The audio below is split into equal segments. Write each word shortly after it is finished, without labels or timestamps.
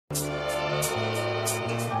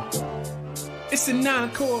It's a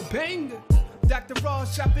non-core banger. Dr.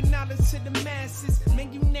 Ross dropping knowledge to the masses.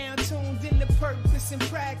 Man, you now tuned in to purpose and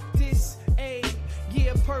practice. Ayy,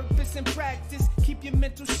 yeah, purpose and practice. Keep your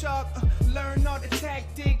mental sharp, learn all the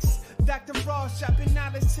tactics. Dr. Ross dropping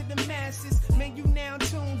knowledge to the masses. Man, you now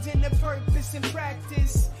tuned in to purpose and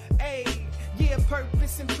practice. Ayy, yeah,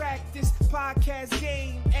 purpose and practice. Podcast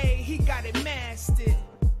game, ayy, he got it mastered.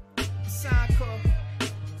 It's encore.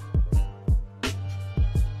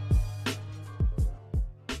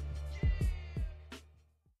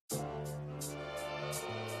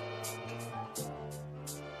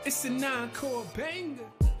 It's a non-core banger.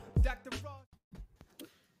 Dr. Ross.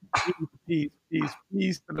 Peace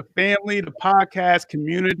to the family, the podcast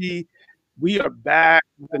community. We are back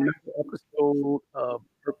with another episode of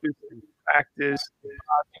Purpose and Practice, the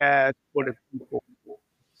podcast for the people.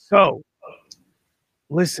 So,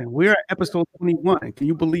 listen, we're at episode 21. Can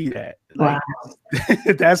you believe that? Wow.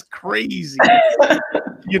 Like, that's crazy.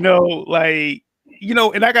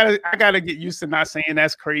 And I gotta get used to not saying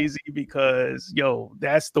that's crazy because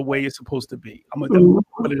that's the way it's supposed to be. I'm gonna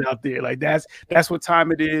put it out there. Like that's what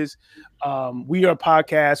time it is. We are a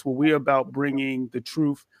podcast where we're about bringing the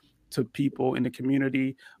truth to people in the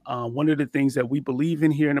community. One of the things that we believe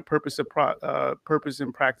in here in the Purpose and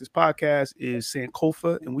Practice podcast is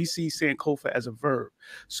Sankofa, and we see Sankofa as a verb.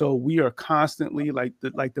 So we are constantly like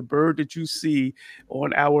the bird that you see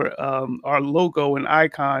on our logo and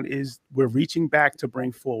icon is we're reaching back to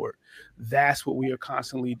bring forward. That's what we are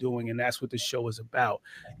constantly doing, and that's what the show is about.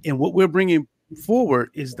 And what we're bringing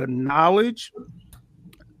forward is the knowledge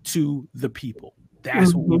to the people.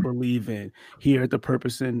 That's what we believe in here at the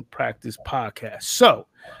Purpose and Practice podcast. So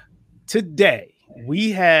today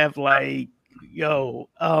we have I'm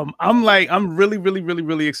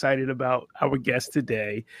really excited about our guest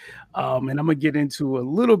today. And I'm gonna get into a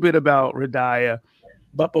little bit about Radiah.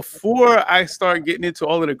 But before I start getting into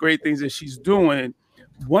all of the great things that she's doing,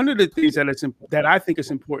 one of the things that I think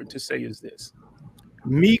is important to say is this.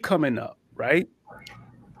 Me coming up, right?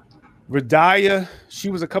 Radiah,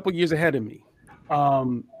 she was a couple years ahead of me.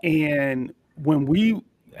 And when we,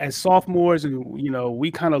 as sophomores, and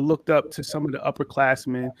we kind of looked up to some of the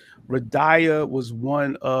upperclassmen, Radiah was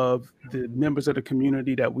one of the members of the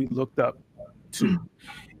community that we looked up to,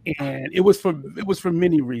 and it was for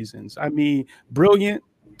many reasons. I mean, brilliant,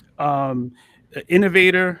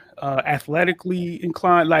 innovator, athletically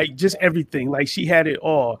inclined, like just everything. Like she had it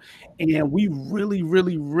all, and we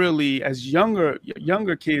really, as younger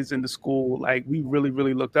kids in the school, like we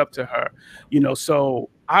really looked up to her. So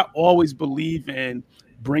I always believe in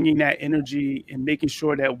bringing that energy and making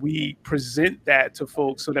sure that we present that to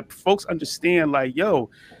folks so that folks understand, like, yo,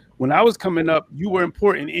 when I was coming up, you were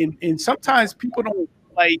important, and sometimes people don't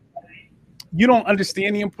you don't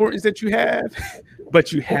understand the importance that you have,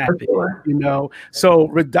 but you have it, So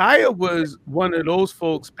Radiah was one of those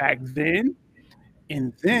folks back then.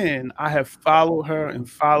 And then I have followed her.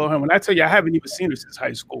 When I tell you, I haven't even seen her since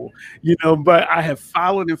high school, but I have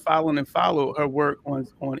followed her work on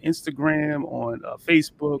Instagram, on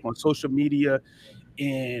Facebook, on social media,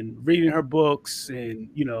 and reading her books and,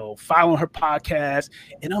 following her podcast.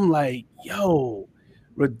 And I'm like, yo,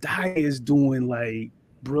 Radiah is doing like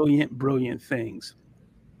brilliant things.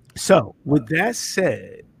 So with that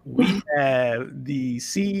said, we have the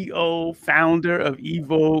CEO, founder of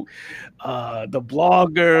Evók, the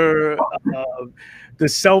blogger, the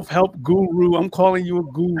self-help guru. I'm calling you a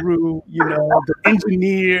guru, the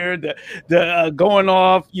engineer, the going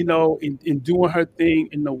off, and doing her thing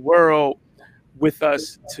in the world with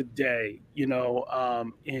us today,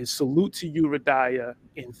 and salute to you, Radiah,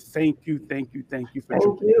 and thank you for joining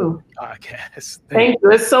the podcast. Thank you.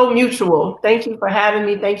 It's so mutual. Thank you for having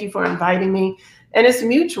me. Thank you for inviting me. And it's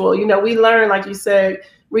mutual. We learn, like you said,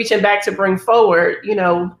 reaching back to bring forward,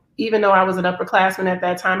 even though I was an upperclassman at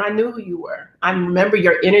that time, I knew who you were. I remember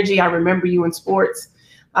your energy. I remember you in sports.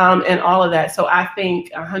 And all of that. So I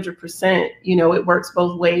think 100%, it works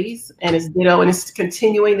both ways, and it's and it's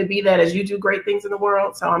continuing to be that as you do great things in the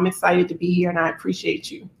world. So I'm excited to be here, and I appreciate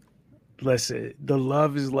you. Listen, the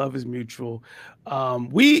love is mutual. I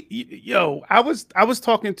was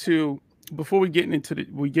talking to, before we get into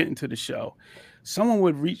the show,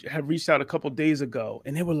 someone had reached out a couple of days ago,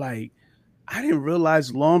 and they were like, I didn't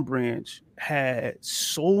realize Long Branch had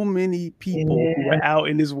so many people who are out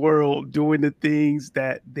in this world doing the things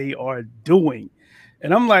that they are doing.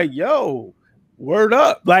 And I'm like, yo, Word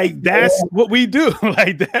up. Like that's what we do.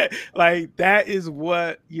 Like that is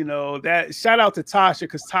what, you know, that shout out to Tasha,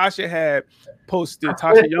 because Tasha had posted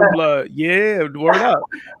Tasha Youngblood. Yeah, word up.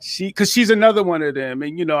 Because she's another one of them.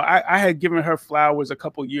 And, you know, I had given her flowers a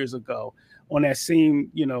couple years ago on that same,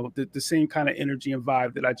 you know, the same kind of energy and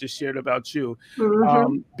vibe that I just shared about you.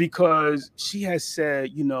 Because she has said,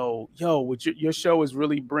 you know, yo, what your show is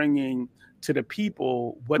really bringing to the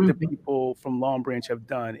people what the people from Long Branch have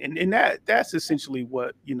done. And that's essentially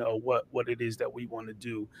what, you know, what it is that we want to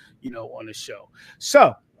do, you know, on the show.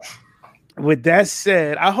 So with that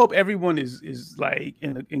said, I hope everyone is like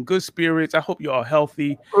in good spirits. I hope you're all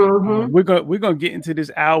healthy. We're gonna get into this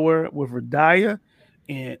hour with Radiah,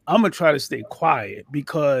 and I'm gonna try to stay quiet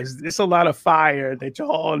because there's a lot of fire that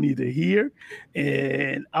y'all all need to hear.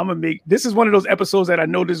 And I'm gonna make this is one of those episodes that I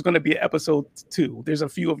know there's gonna be an episode 2. There's a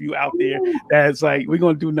few of you out there that's like, we're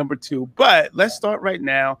gonna do number 2. But let's start right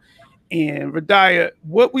now. And Radiah,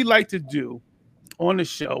 what we like to do on the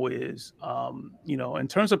show is, you know, in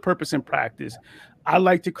terms of purpose and practice, I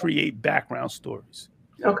like to create background stories.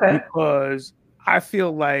 Okay. Because I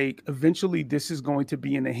feel like eventually this is going to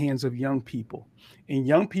be in the hands of young people. And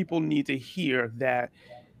young people need to hear that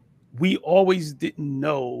we always didn't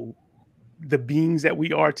know the beings that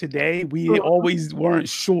we are today. We always weren't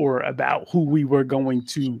sure about who we were going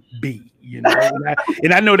to be, you know,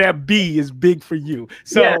 and I know that B is big for you.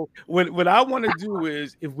 So what I want to do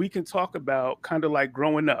is, if we can talk about kind of like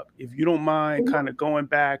growing up, if you don't mind kind of going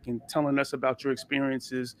back and telling us about your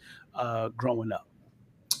experiences growing up.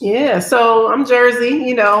 Yeah, so I'm Jersey,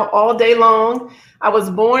 you know, all day long. I was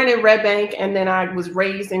born in Red Bank, and then I was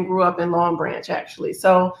raised and grew up in Long Branch, actually.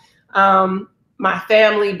 So my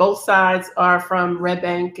family, both sides, are from Red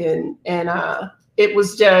Bank, and it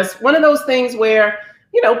was just one of those things where,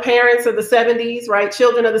 you know, parents of the 70s, right?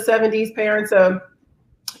 Children of the 70s, parents of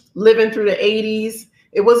living through the 80s.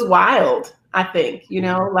 It was wild, I think, you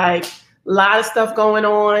know, like a lot of stuff going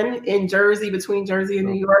on in Jersey, between Jersey and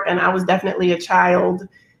New York. And I was definitely a child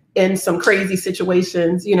in some crazy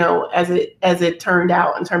situations, you know, as it turned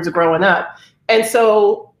out in terms of growing up. And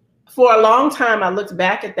so for a long time, I looked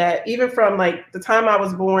back at that, even from like the time I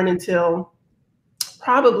was born until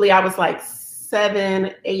probably I was like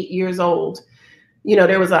 7, 8 years old. You know,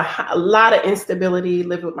 there was a lot of instability,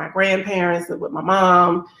 lived with my grandparents, lived with my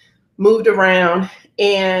mom, moved around,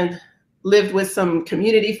 and lived with some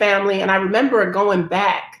community family. And I remember going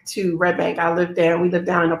back to Red Bank. We lived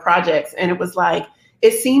down in the projects, and it was like,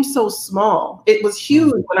 it seemed so small. It was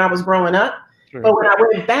huge when I was growing up. Sure. But when I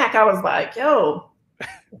went back, I was like, yo,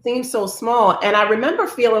 it seems so small. And I remember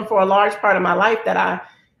feeling for a large part of my life that I'm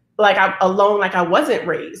alone, like I wasn't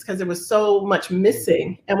raised, because there was so much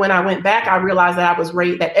missing. And when I went back, I realized that I was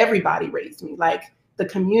raised, that everybody raised me, like the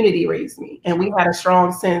community raised me. And we had a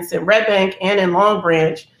strong sense in Red Bank and in Long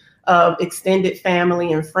Branch of extended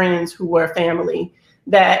family and friends who were family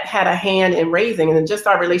that had a hand in raising. And then just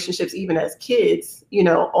our relationships, even as kids, you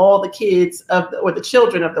know, all the kids or the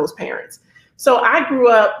children of those parents. So I grew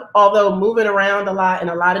up, although moving around a lot in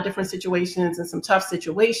a lot of different situations and some tough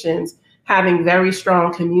situations, having very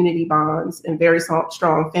strong community bonds and very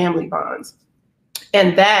strong family bonds.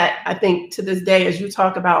 And that, I think, to this day, as you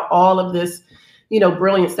talk about all of this, you know,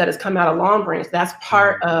 brilliance that has come out of Long Branch, that's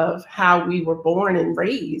part of how we were born and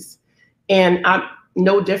raised. And I'm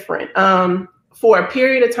no different. For a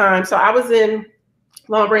period of time, so I was in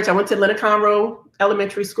Long Branch. I went to Leonard Conroe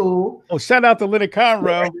Elementary School. Oh, shout out to Leonard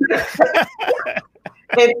Conroe.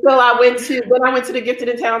 Until I went to the Gifted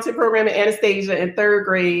and Talented program at Anastasia in 3rd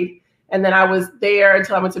grade. And then I was there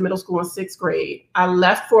until I went to middle school in 6th grade. I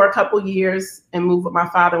left for a couple years and moved with my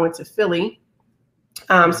father, went to Philly.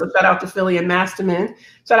 So shout out to Philly and Masterman.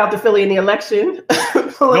 Shout out to Philly in the election.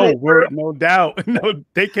 No doubt. No,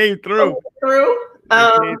 they came through.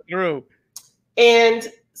 They came through. And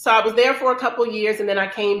so I was there for a couple years, and then I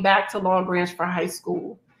came back to Long Branch for high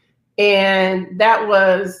school. And that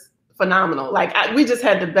was phenomenal. Like we just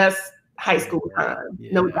had the best high school time,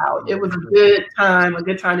 no doubt. It was a good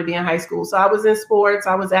time to be in high school. So I was in sports.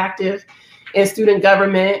 I was active in student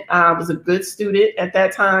government. I was a good student at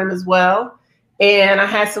that time as well. And I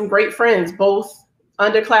had some great friends, both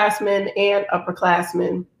underclassmen and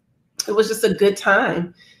upperclassmen. It was just a good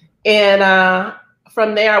time. And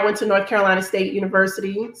from there, I went to North Carolina State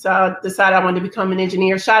University. So I decided I wanted to become an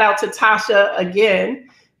engineer. Shout out to Tasha again,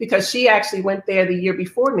 because she actually went there the year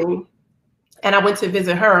before me. And I went to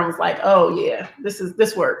visit her and was like, oh yeah, this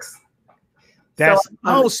works.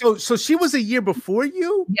 So she was a year before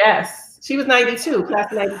you? Yes. She was 92,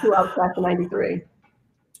 class of 92. I was class of 93.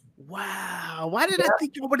 Wow. Why did I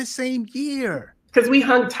think you were the same year? because we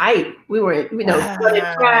hung tight. We were, running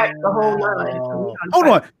track, the whole line. So we hung Hold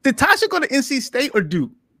tight. on. Did Tasha go to NC State or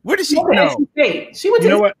Duke? Where did she She went to know? NC State. She went You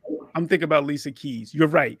to know NC what? State. I'm thinking about Lisa Keys. You're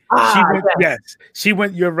right. Ah, She went, yes. she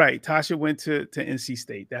went, you're right. Tasha went to NC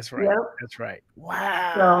State. That's right. Yep. That's right.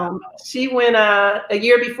 Wow. So she went a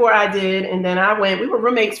year before I did, and then I went. We were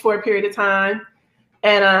roommates for a period of time,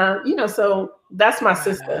 and so that's my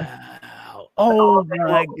sister. Wow. Oh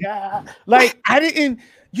my God. Like I didn't,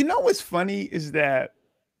 what's funny is that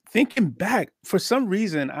thinking back, for some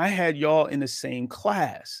reason, I had y'all in the same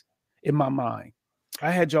class in my mind. I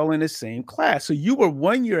had y'all in the same class. So you were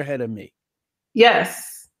 1 year ahead of me.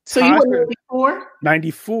 Yes. So Tasha, you were 94?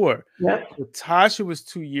 94. Yep. So Tasha was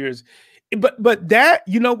 2 years. But that,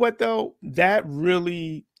 you know what though? That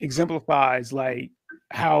really exemplifies like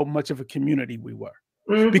how much of a community we were.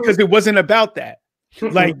 Mm-hmm. Because it wasn't about that.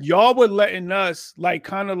 Mm-hmm. Like y'all were letting us like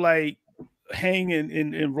kind of like hang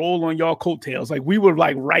and roll on y'all coattails. Like we were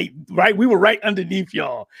like right. We were right underneath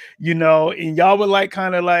y'all, and y'all were like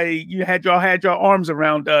kind of like you had your arms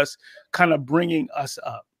around us, kind of bringing us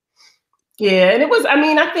up. Yeah. And it was,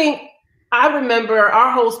 I remember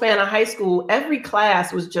our whole span of high school, every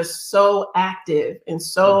class was just so active and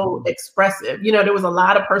so expressive. There was a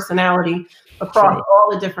lot of personality across all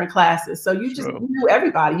the different classes. So you just knew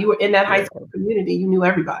everybody. You were in that high school community. You knew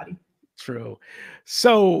everybody. True.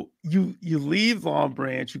 So you leave Long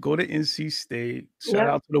Branch, you go to NC State. Shout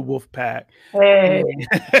out to the Wolf Pack. Hey.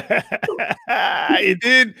 It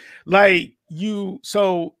did like you.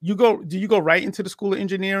 So you go. Do you go right into the School of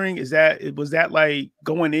Engineering? Was that like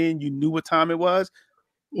going in? You knew what time it was?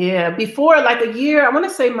 Yeah. Before like a year, I want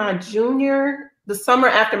to say the summer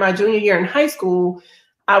after my junior year in high school,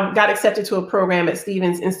 I got accepted to a program at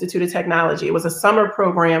Stevens Institute of Technology. It was a summer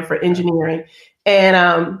program for engineering.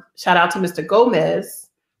 And shout out to Mr. Gomez,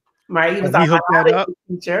 right? He was our biology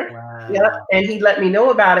teacher. Wow. Yep. And he let me know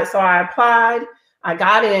about it. So I applied, I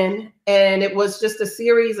got in, and it was just a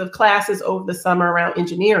series of classes over the summer around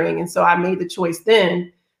engineering. And so I made the choice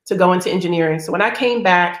then to go into engineering. So when I came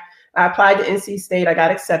back, I applied to NC State, I got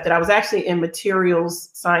accepted. I was actually in materials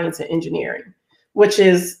science and engineering, which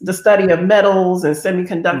is the study of metals and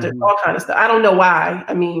semiconductors, all kind of stuff. I don't know why.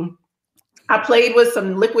 I played with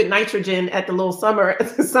some liquid nitrogen at the little summer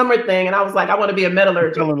thing, and I was like, I want to be a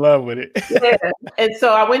metallurgist. Fell in love with it. Yeah. And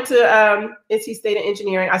so I went to NC State in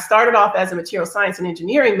engineering. I started off as a material science and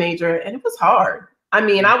engineering major, and it was hard. I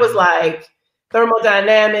was like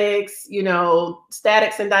thermodynamics,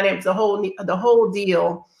 statics and dynamics. The whole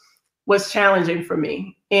deal was challenging for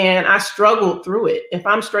me, and I struggled through it. If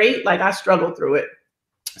I'm straight, like I struggled through it.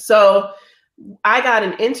 So I got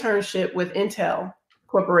an internship with Intel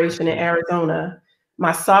Corporation in Arizona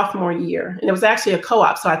my sophomore year. And it was actually a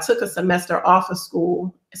co-op. So I took a semester off of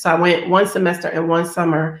school. So I went one semester and one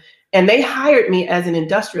summer, and they hired me as an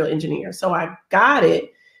industrial engineer. So I got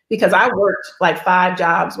it because I worked like 5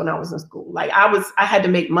 jobs when I was in school. Like I had to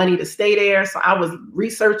make money to stay there. So I was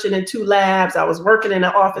researching in 2 labs. I was working in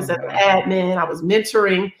the office as an admin. I was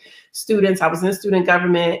mentoring students. I was in student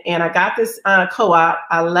government, and I got this co-op.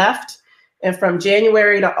 I left, and from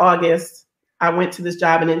January to August, I went to this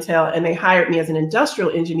job in Intel, and they hired me as an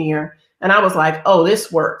industrial engineer. And I was like, oh,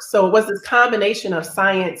 this works. So it was this combination of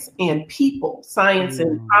science and people, science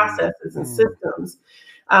and processes and systems.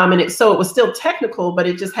 So it was still technical, but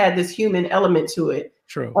it just had this human element to it.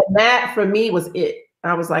 True. And that for me was it.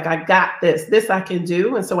 I was like, I got this I can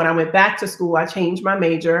do. And so when I went back to school, I changed my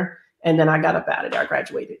major, and then I got up out of there. I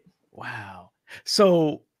graduated. Wow.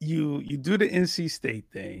 So you do the NC State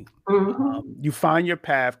thing. You find your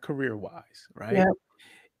path career-wise, right? Yep.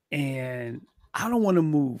 And I don't want to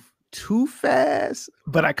move too fast,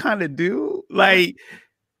 but I kind of do. Like,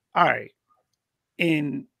 all right.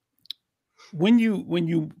 And when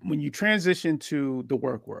you transition to the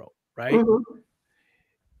work world, right?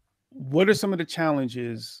 What are some of the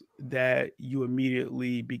challenges that you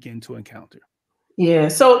immediately begin to encounter? Yeah.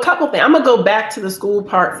 So a couple things. I'm gonna go back to the school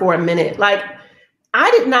part for a minute. Like, I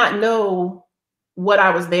did not know what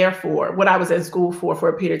I was there for, what I was at school for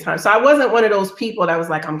a period of time. So I wasn't one of those people that was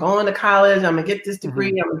like, I'm going to college, I'm gonna get this degree,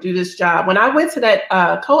 I'm gonna do this job. When I went to that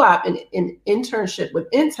co-op and internship with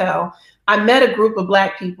Intel, I met a group of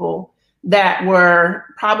Black people that were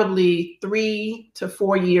probably 3 to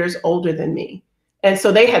 4 years older than me. And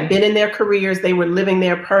so they had been in their careers, they were living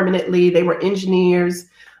there permanently, they were engineers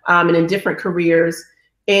and in different careers,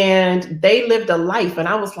 and they lived a life. And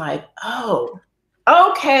I was like, oh,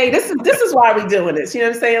 okay, this is why we're doing this. You know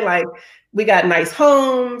what I'm saying? Like, we got nice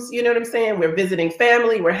homes, you know what I'm saying? We're visiting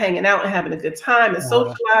family, we're hanging out and having a good time and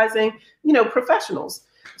socializing, professionals.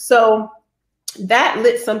 So that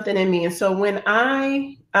lit something in me. And so when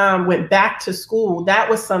I went back to school, that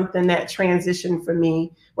was something that transitioned for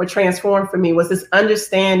me, or transformed for me, was this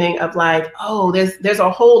understanding of like, oh, there's a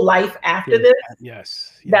whole life after this.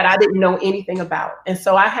 Yes. That I didn't know anything about. And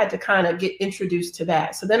so I had to kind of get introduced to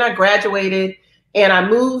that. So then I graduated and I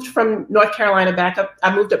moved from North Carolina back up.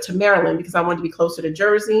 I moved up to Maryland because I wanted to be closer to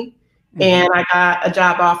Jersey. Mm-hmm. And I got a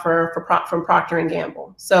job offer from Procter &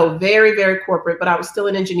 Gamble. So very, very corporate, but I was still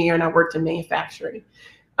an engineer and I worked in manufacturing.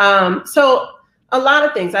 So a lot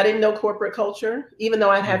of things. I didn't know corporate culture, even though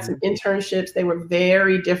I had some internships. They were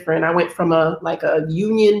very different. I went from a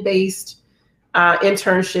union-based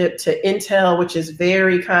internship to Intel, which is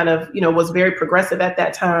very kind of, was very progressive at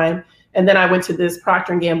that time. And then I went to this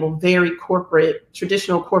Procter & Gamble, very corporate,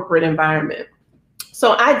 traditional corporate environment.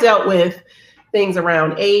 So I dealt with things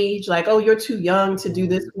around age, like, oh, you're too young to do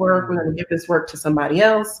this work. We're going to give this work to somebody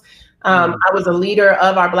else. I was a leader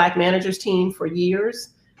of our Black managers team for years.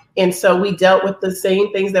 And so we dealt with the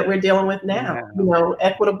same things that we're dealing with now,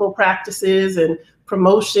 equitable practices and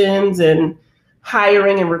promotions and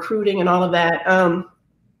hiring and recruiting and all of that,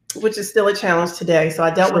 which is still a challenge today. So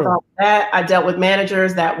I dealt with all of that. I dealt with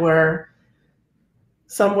managers that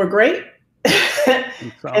some were great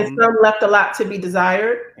and some left a lot to be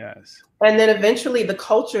desired. Yes. And then eventually the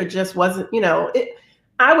culture just wasn't,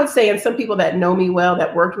 I would say, and some people that know me well,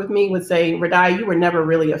 that worked with me, would say, Radiah, you were never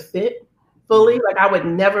really a fit fully. Like I would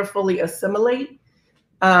never fully assimilate.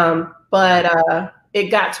 But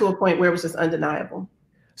it got to a point where it was just undeniable.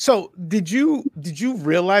 So did you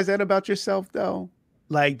realize that about yourself though?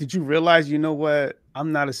 Like, did you realize, you know what,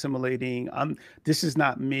 I'm not assimilating, this is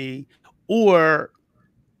not me? Or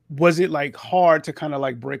was it like hard to kind of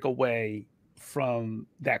like break away from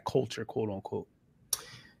that culture, quote unquote?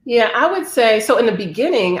 Yeah, I would say, so in the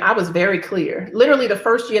beginning, I was very clear. Literally the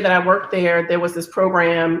first year that I worked there was this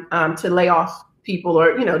program to lay off people,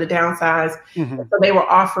 or, to downsize. So they were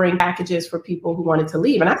offering packages for people who wanted to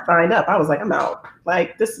leave. And I signed up. I was like, I'm out.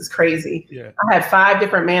 Like, this is crazy. Yeah. I had 5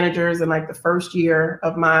 different managers in like the first year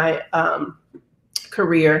of my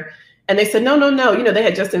career. And they said, no. They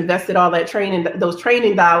had just invested all that those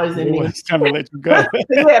training dollars in me. It's time to let you go.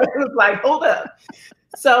 Yeah, it was like, hold up.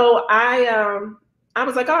 So I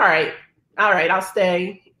was like, all right, I'll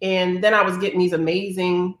stay. And then I was getting these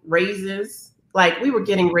amazing raises. Like we were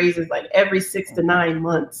getting raises like every 6 to 9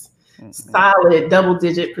 months, solid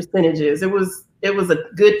double-digit percentages. It was a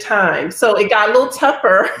good time. So it got a little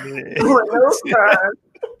tougher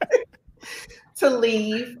to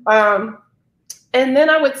leave. And then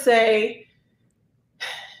I would say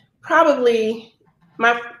probably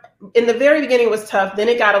in the very beginning it was tough. Then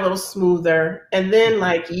it got a little smoother. And then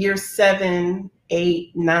like year 7,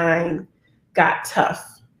 8, 9 got tough.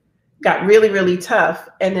 Got really, really tough.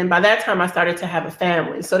 And then by that time I started to have a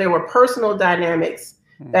family. So there were personal dynamics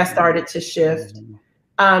that started to shift.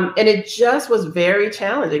 And it just was very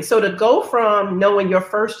challenging. So to go from knowing your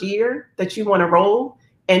first year that you want to roll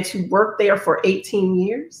and to work there for 18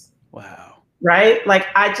 years. Wow. Right? Like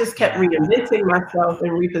I just kept reinventing myself and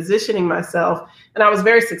repositioning myself. And I was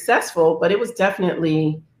very successful, but it was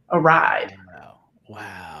definitely a ride.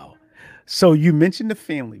 Wow. So you mentioned the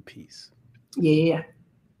family piece. Yeah.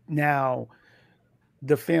 Now,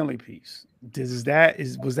 the family piece, was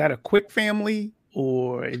that a quick family,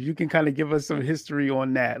 or if you can kind of give us some history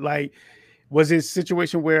on that? Like, was it a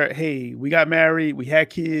situation where, hey, we got married, we had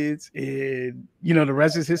kids, and the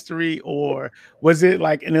rest is history, or was it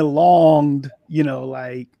like an elonged,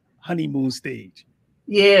 like honeymoon stage?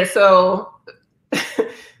 Yeah. So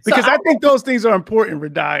because I think those things are important,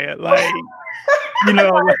 Radiah. Like. Hear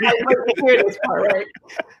this part, right?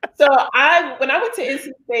 So when I went to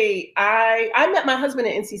NC State, I met my husband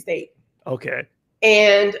at NC State. Okay.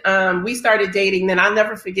 And we started dating. Then I'll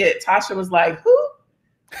never forget, Tasha was like, who?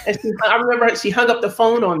 And I remember she hung up the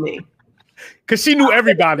phone on me. Because she knew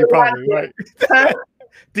everybody probably, right? Huh?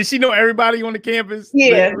 Did she know everybody on the campus?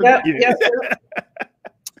 Yeah. Yep.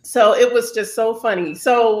 So it was just so funny.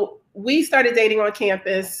 So we started dating on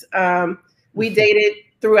campus. We dated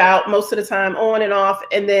throughout most of the time, on and off.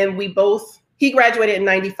 And then he graduated in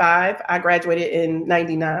 95. I graduated in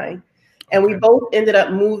 99. And we both ended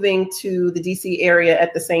up moving to the DC area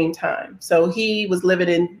at the same time. So he was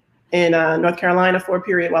living in North Carolina for a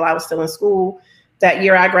period while I was still in school. That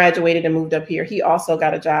year I graduated and moved up here. He also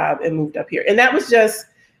got a job and moved up here. And that was just,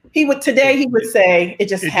 he would say, it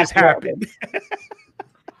just happened.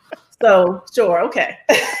 So sure. Okay.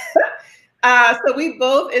 So we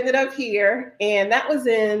both ended up here, and that was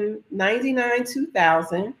in 99,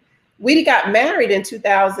 2000. We got married in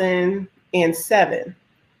 2007.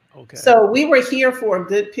 Okay. So we were here for a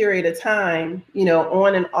good period of time,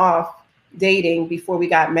 on and off. dating before we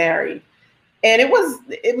got married. And it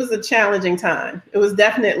was a challenging time. It was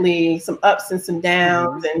definitely some ups and some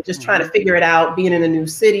downs, and just trying to figure it out, being in a new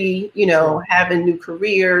city, you know, having new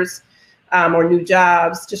careers or new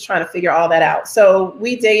jobs, just trying to figure all that out. So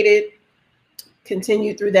we dated,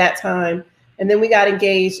 continued through that time. And then we got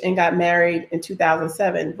engaged and got married in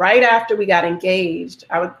 2007. Right after we got engaged,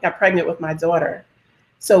 I got pregnant with my daughter.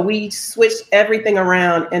 So we switched everything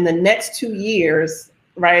around. In the next 2 years,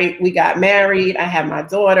 right, we got married. I had my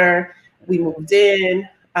daughter. We moved in.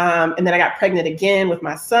 And then I got pregnant again with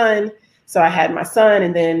my son. So I had my son,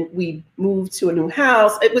 and then we moved to a new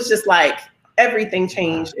house. It was just like everything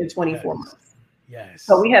changed in 24 months. Yes.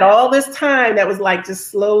 So we had all this time that was like just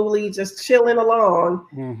slowly just chilling along.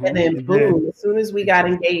 And then boom, as soon as we got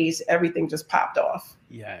engaged, everything just popped off.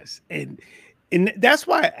 Yes. And that's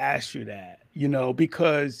why I asked you that, you know,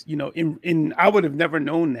 because, you know, in I would have never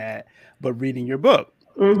known that, but reading your book.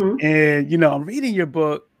 And, you know, I'm reading your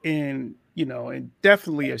book, and, you know, and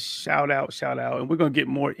definitely a shout out. And we're going to get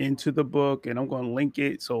more into the book, and I'm going to link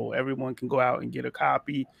it so everyone can go out and get a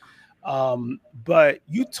copy. But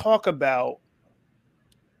you talk about,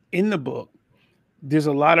 in the book, there's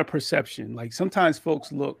a lot of perception. Like sometimes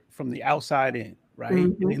folks look from the outside in, right?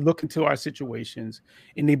 And they look into our situations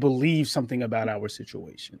and they believe something about our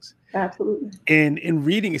situations. Absolutely. And in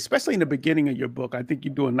reading, especially in the beginning of your book, I think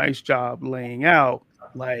you do a nice job laying out,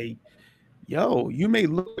 like, yo, you may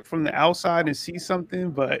look from the outside and see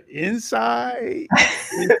something, but inside.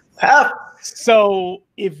 So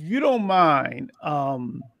if you don't mind,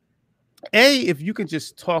 if you can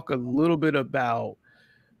just talk a little bit about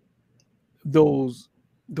those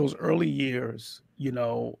early years, you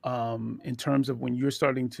know, in terms of when you're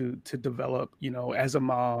starting to develop, you know, as a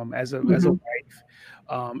mom, as a wife,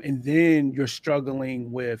 and then you're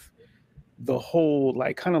struggling with the whole,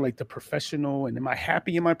 like, kind of like the professional, and am I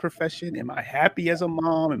happy in my profession? Am I happy as a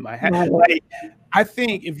mom? Am I happy? Like, I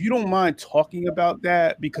think if you don't mind talking about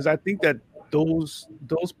that, because I think that those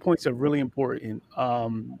points are really important.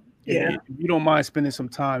 If you don't mind spending some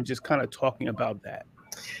time just kind of talking about that.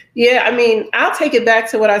 Yeah, I mean, I'll take it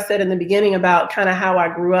back to what I said in the beginning about kind of how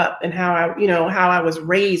I grew up and how I was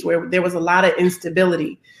raised, where there was a lot of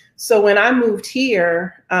instability. So when I moved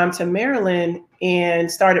here to Maryland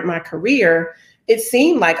and started my career, it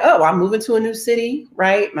seemed like, oh, I'm moving to a new city,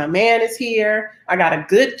 right? My man is here. I got a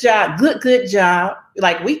good job, good job.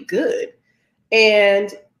 Like, we good.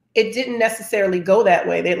 And it didn't necessarily go that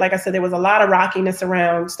way. Like I said, there was a lot of rockiness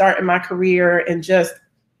around starting my career and just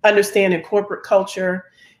understanding corporate culture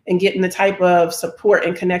and getting the type of support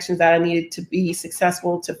and connections that I needed to be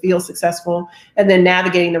successful, to feel successful, and then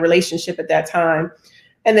navigating the relationship at that time.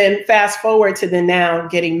 And then fast forward to then now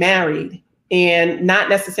getting married and not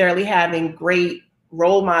necessarily having great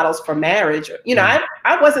role models for marriage. You know,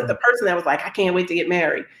 I wasn't the person that was like, I can't wait to get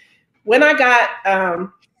married. When I got,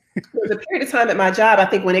 there was a period of time at my job, I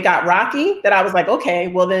think when it got rocky, that I was like, okay,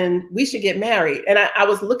 well then we should get married. And I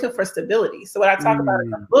was looking for stability. So what I talk about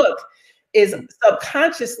in the book is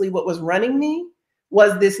subconsciously what was running me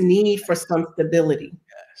was this need for some stability.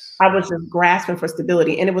 I was just grasping for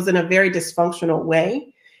stability, and it was in a very dysfunctional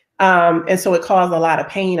way. And so it caused a lot of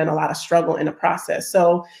pain and a lot of struggle in the process.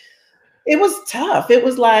 So it was tough. It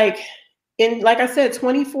was like, like I said,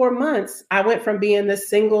 24 months, I went from being this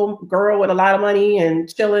single girl with a lot of money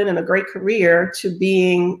and chilling and a great career to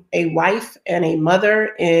being a wife and a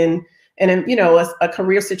mother and you know, a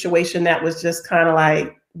career situation that was just kind of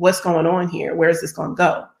like, what's going on here? Where is this going to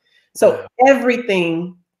go? So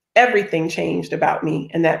everything changed about me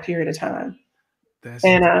in that period of time.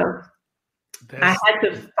 I had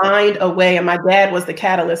to find a way, and my dad was the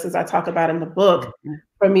catalyst, as I talk about in the book,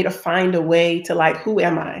 for me to find a way to, like, who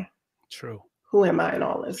am I? True. Who am I in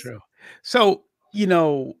all this? True. So, you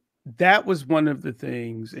know, that was one of the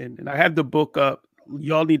things, and I have the book up.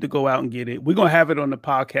 Y'all need to go out and get it. We're going to have it on the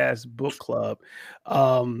podcast book club.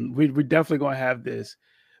 We're definitely going to have this,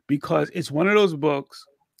 because it's one of those books.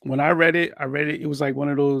 When I read it, it was like one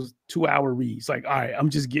of those 2-hour reads. Like, all right, I'm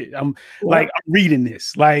reading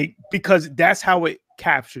this, like, because that's how it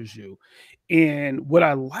captures you. And what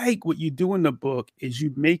I like, what you do in the book, is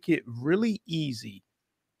you make it really easy.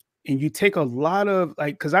 And you take a lot of,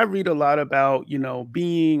 like, because I read a lot about, you know,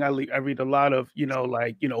 I read a lot of, you know,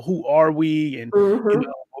 like, you know, who are we? And,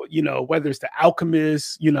 you know, whether it's the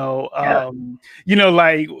alchemists, you know,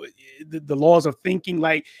 like the laws of thinking,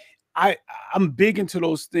 like, I'm big into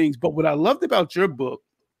those things. But what I loved about your book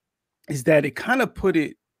is that it kind of put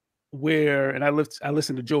it where, and I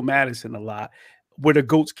listen to Joe Madison a lot, where the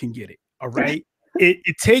goats can get it. All right.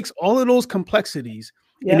 It takes all of those complexities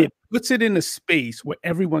and it puts it in a space where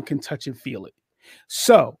everyone can touch and feel it.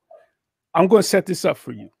 So I'm going to set this up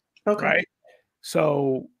for you. Okay. Right.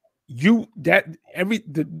 So the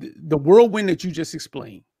whirlwind that you just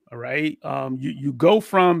explained. All right. You go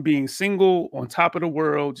from being single on top of the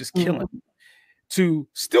world, just killing it, to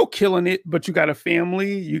still killing it, but you got a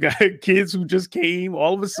family, you got kids who just came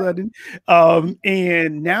all of a sudden.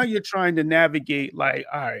 And now you're trying to navigate like,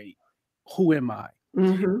 all right, who am I?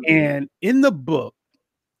 And in the book,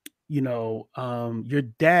 your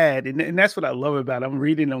dad, and that's what I love about it. I'm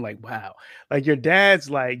reading, I'm like, wow, like your dad's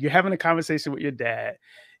like, you're having a conversation with your dad,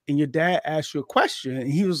 and your dad asked you a question,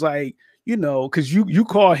 and he was like, because you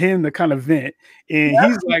call him to kind of vent, and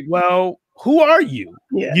he's like, well, who are you?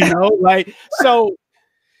 Yeah. Like, so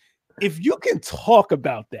if you can talk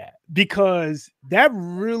about that, because that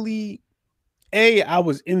really, I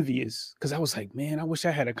was envious because I was like, man, I wish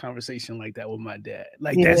I had a conversation like that with my dad.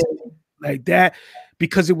 Like that's like that,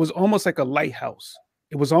 because it was almost like a lighthouse.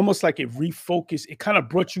 It was almost like it refocused. It kind of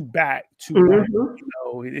brought you back to, like,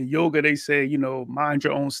 in yoga, they say, mind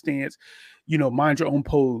your own stance, mind your own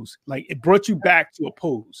pose. Like it brought you back to a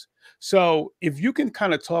pose. So if you can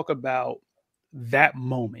kind of talk about that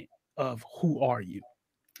moment of who are you?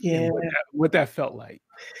 Yeah. And what that felt like.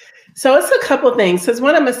 So it's a couple things. Because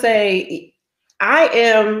what I'm going to say, I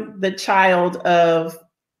am the child of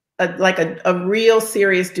a real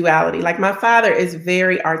serious duality. Like my father is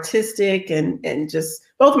very artistic and just,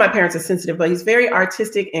 both of my parents are sensitive, but he's very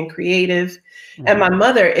artistic and creative. And my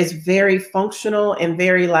mother is very functional and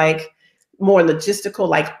very like more logistical,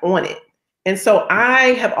 like on it. And so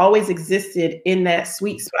I have always existed in that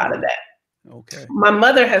sweet spot of that. Okay. My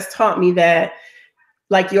mother has taught me that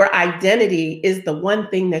like your identity is the one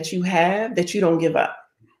thing that you have that you don't give up.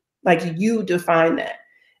 Like you define that.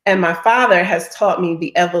 And my father has taught me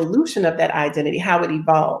the evolution of that identity, how it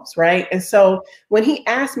evolves, right? And so when he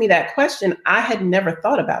asked me that question, I had never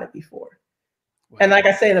thought about it before. Wow. And like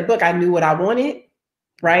I say in the book, I knew what I wanted,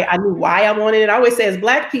 right? I knew why I wanted it. I always say as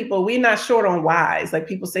Black people, we're not short on whys. Like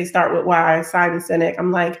people say, start with why, Simon Sinek.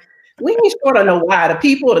 I'm like, we ain't short on no why. The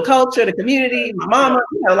people, the culture, the community, my mama,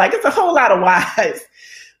 like it's a whole lot of whys.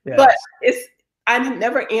 Yes. But I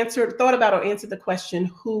never thought about or answered the question,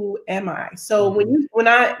 who am I? So when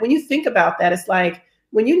you think about that, it's like,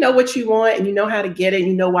 when you know what you want and you know how to get it, and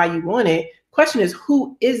you know why you want it, question is,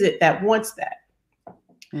 who is it that wants that?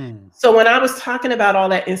 So when I was talking about all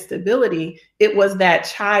that instability, it was that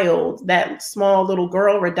child, that small little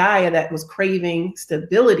girl, Radiah, that was craving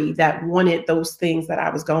stability, that wanted those things that I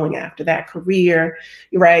was going after, that career,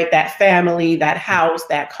 right? That family, that house,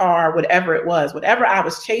 that car, whatever it was, whatever I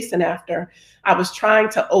was chasing after, I was trying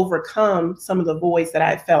to overcome some of the voids that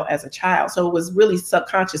I felt as a child. So it was really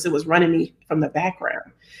subconscious. It was running me from the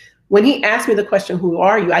background. When he asked me the question, who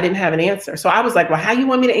are you? I didn't have an answer. So I was like, well, how you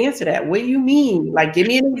want me to answer that? What do you mean? Like, give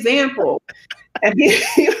me an example. And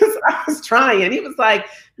I was trying. He was like,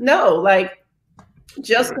 no, like,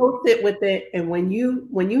 just go sit with it. And when you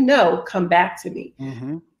know, come back to me.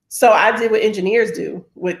 So I did what engineers do,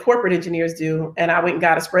 what corporate engineers do. And I went and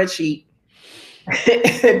got a spreadsheet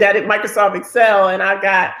that in Microsoft Excel. And I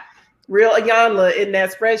got real Ayanla in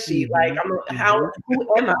that spreadsheet. Like,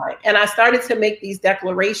 who am I? And I started to make these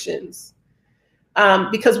declarations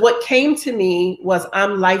because what came to me was,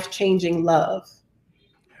 I'm life-changing love.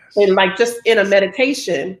 Yes. And like just in a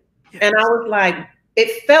meditation. Yes. And I was like,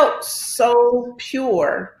 it felt so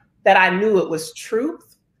pure that I knew it was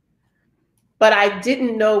truth, but I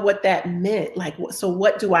didn't know what that meant. Like, so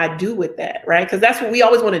what do I do with that? Right? Because that's what we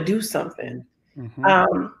always want to do something.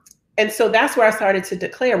 And so that's where I started to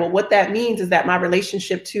declare, well, what that means is that my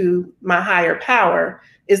relationship to my higher power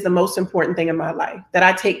is the most important thing in my life, that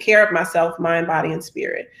I take care of myself, mind, body, and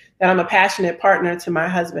spirit, that I'm a passionate partner to my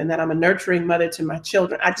husband, that I'm a nurturing mother to my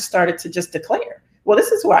children. I just started to just declare, well,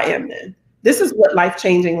 this is who I am then. This is what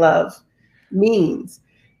life-changing love means.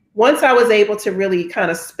 Once I was able to really kind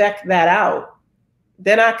of spec that out,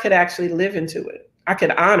 then I could actually live into it. I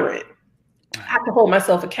could honor it. I could hold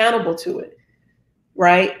myself accountable to it.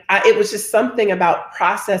 Right? It was just something about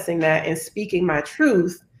processing that and speaking my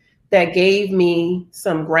truth that gave me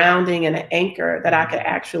some grounding and an anchor that I could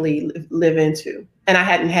actually live into. And I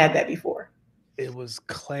hadn't had that before. It was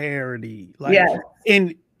clarity. Like, yeah.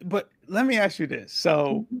 But let me ask you this.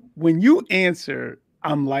 So when you answer,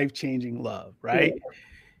 I'm life-changing love, right? Yeah.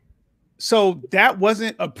 So that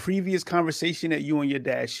wasn't a previous conversation that you and your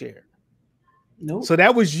dad shared. Nope. So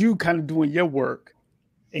that was you kind of doing your work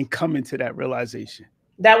and coming to that realization.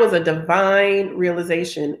 That was a divine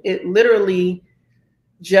realization. It literally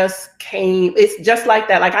just came. It's just like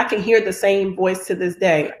that. Like I can hear the same voice to this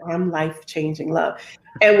day. I'm life-changing love.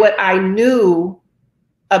 And what I knew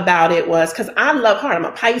about it was because I love heart. I'm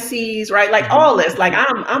a Pisces, right? Like all this, like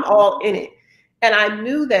I'm all in it. And I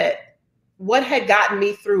knew that what had gotten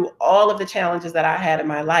me through all of the challenges that I had in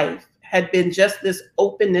my life had been just this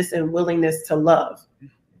openness and willingness to love.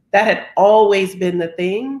 That had always been the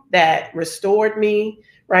thing that restored me,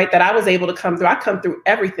 right? That I was able to come through. I come through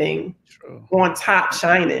everything on top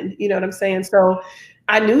shining. You know what I'm saying? So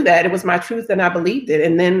I knew that it was my truth and I believed it.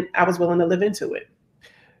 And then I was willing to live into it.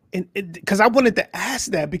 And because I wanted to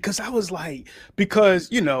ask that, because I was like,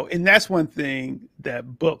 because, you know, and that's one thing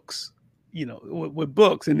that books, you know, with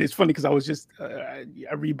books, and it's funny because I was just, I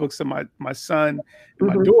read books to my son and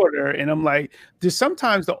my daughter, and I'm like, there's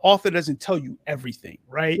sometimes the author doesn't tell you everything,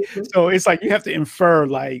 right? So it's like, you have to infer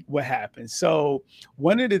like what happens. So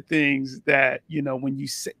one of the things that, you know, when you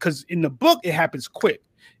say, because in the book, it happens quick.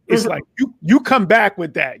 It's like you come back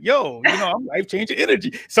with that, yo, you know, I'm life-changing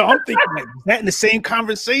energy. So I'm thinking, like, is that in the same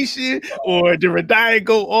conversation, or did Radiah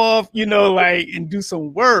go off, you know, like, and do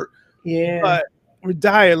some work? Yeah. But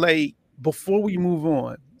Radiah, like, before we move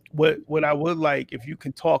on, what I would like, if you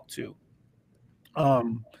can talk to,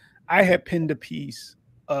 I had pinned a piece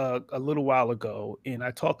a little while ago, and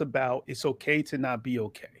I talked about it's okay to not be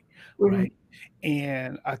okay, right?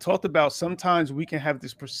 And I talked about sometimes we can have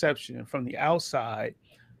this perception from the outside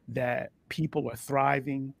that people are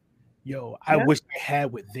thriving. Yo, I wish I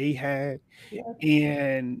had what they had.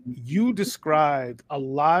 And you described a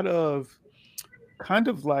lot of kind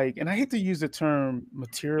of like, and I hate to use the term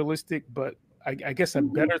materialistic, but I guess a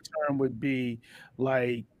better term would be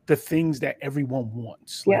like the things that everyone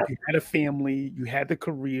wants. Like you had a family, you had the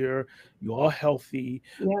career, you're all healthy,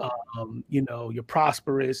 you know, you're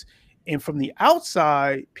prosperous. And from the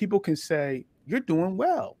outside, people can say, you're doing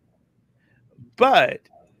well. But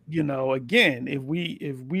you know, again, if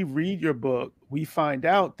we read your book, we find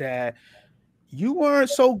out that you weren't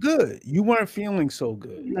so good. You weren't feeling so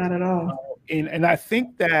good. Not at all. And I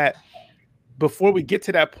think that before we get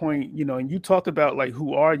to that point, you know, and you talked about like,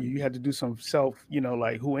 who are you? You had to do some self, you know,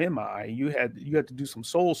 like, who am I? You had to do some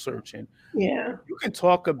soul searching. Yeah. You can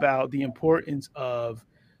talk about the importance of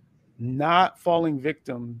not falling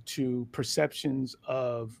victim to perceptions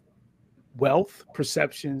of wealth,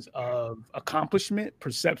 perceptions of accomplishment,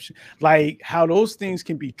 perception, like how those things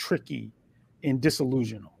can be tricky and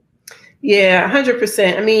disillusional. Yeah,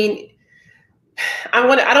 100%. I mean,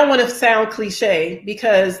 I don't want to sound cliche,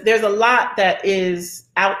 because there's a lot that is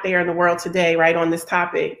out there in the world today, right, on this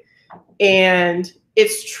topic. And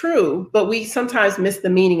it's true, but we sometimes miss the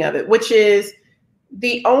meaning of it, which is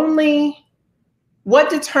what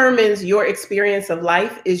determines your experience of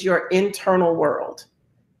life is your internal world.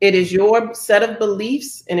 It is your set of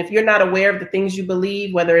beliefs. And if you're not aware of the things you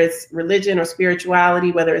believe, whether it's religion or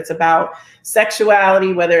spirituality, whether it's about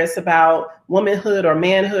sexuality, whether it's about womanhood or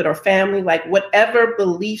manhood or family, like whatever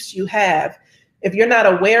beliefs you have, if you're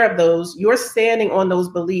not aware of those, you're standing on those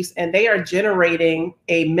beliefs, and they are generating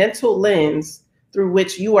a mental lens through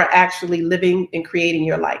which you are actually living and creating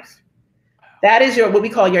your life. That is what we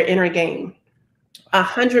call your inner game.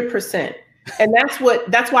 100%. And that's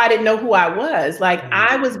why I didn't know who I was. Like,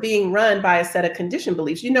 I was being run by a set of conditioned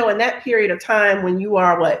beliefs. You know, in that period of time when you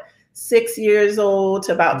are 6 years old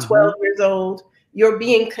to about 12 years old, you're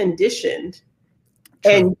being conditioned.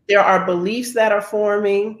 True. And there are beliefs that are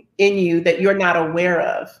forming in you that you're not aware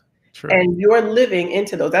of. True. And you're living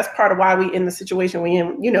into those. That's part of why we in the situation we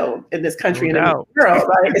in, you know, in this country and in the world,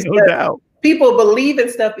 right? No doubt. People believe in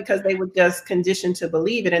stuff because they were just conditioned to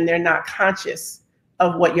believe it, and they're not conscious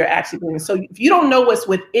of what you're actually doing. So if you don't know what's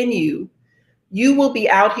within you, you will be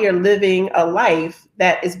out here living a life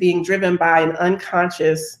that is being driven by an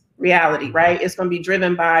unconscious reality, right? It's going to be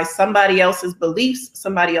driven by somebody else's beliefs,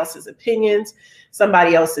 somebody else's opinions,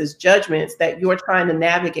 somebody else's judgments that you're trying to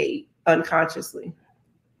navigate unconsciously.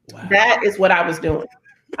 Wow. That is what I was doing.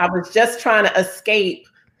 I was just trying to escape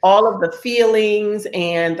all of the feelings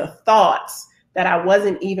and the thoughts that I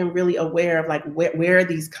wasn't even really aware of, like where are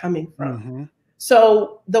these coming from?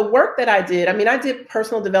 So the work that I did, I mean, I did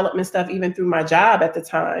personal development stuff even through my job at the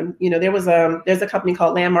time. You know, there's a company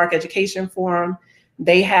called Landmark Education Forum.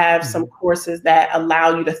 They have some courses that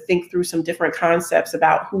allow you to think through some different concepts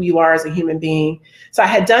about who you are as a human being. So I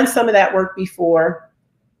had done some of that work before.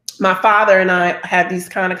 My father and I had these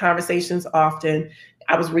kind of conversations often.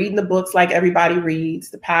 I was reading the books like everybody reads,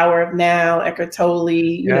 The Power of Now, Eckhart Tolle,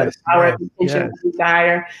 The Power of Intention and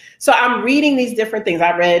Desire. So I'm reading these different things.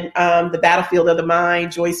 I read The Battlefield of the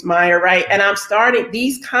Mind, Joyce Meyer, right? And I'm starting,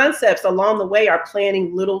 these concepts along the way are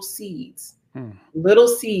planting little seeds, little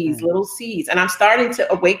seeds. And I'm starting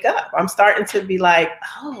to wake up. I'm starting to be like,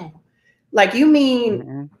 oh, Like, you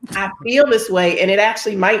mean I feel this way, and it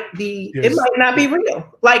actually might be, it might not be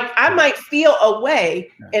real. Like, I might feel a way,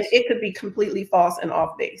 and it could be completely false and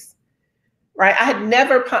off base, right? I had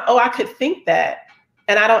never, I could think that,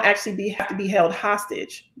 and I don't actually have to be held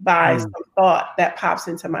hostage by some thought that pops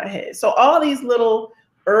into my head. So all these little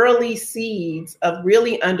early seeds of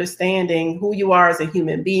really understanding who you are as a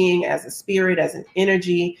human being, as a spirit, as an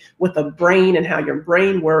energy, with a brain and how your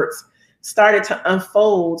brain works, started to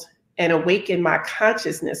unfold and awaken my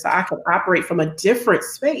consciousness so I could operate from a different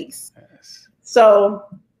space. So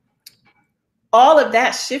all of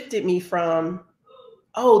that shifted me from,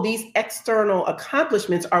 oh, these external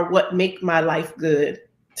accomplishments are what make my life good,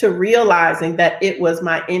 to realizing that it was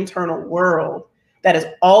my internal world that is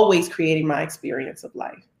always creating my experience of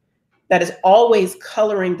life, that is always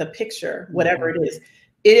coloring the picture, whatever it is.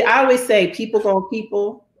 I always say people gonna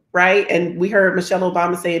people, right? And we heard Michelle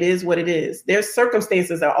Obama say it is what it is. There's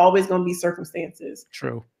circumstances that are always going to be circumstances.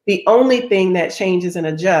 True. The only thing that changes and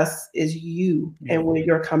adjusts is you and where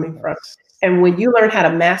you're coming from. And when you learn how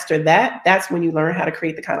to master that, that's when you learn how to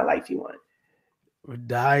create the kind of life you want.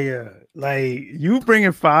 Radiah, like, you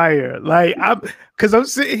bringing fire. Like, because I'm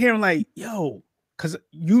sitting here and like, yo, because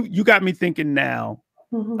you got me thinking now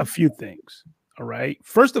a few things. All right.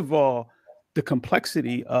 First of all, the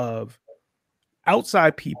complexity of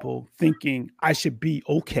outside people thinking I should be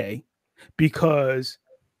okay because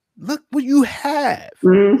look what you have.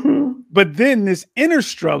 But then this inner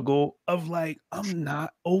struggle of like, I'm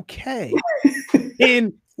not okay.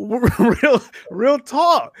 And real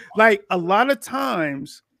talk. Like, a lot of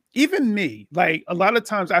times, even me, like, a lot of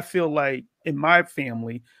times I feel like in my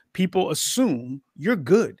family, people assume you're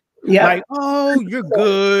good. Yeah. Like, oh, you're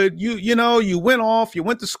good. You know, you went off, you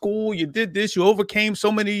went to school, you did this, you overcame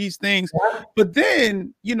so many of these things. Yeah. But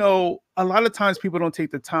then, you know, a lot of times people don't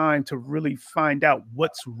take the time to really find out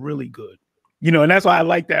what's really good. You know, and that's why I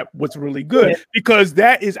like that, what's really good, because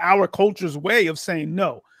that is our culture's way of saying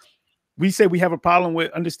no. We say we have a problem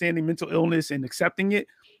with understanding mental illness and accepting it.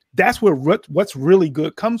 That's where what's really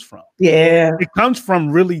good comes from. Yeah. It comes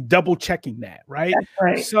from really double checking that, right? That's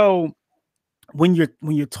right. So when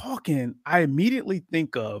you're talking, I immediately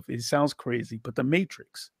think of, it sounds crazy, but The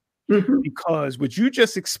Matrix, because what you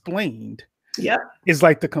just explained is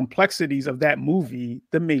like the complexities of that movie,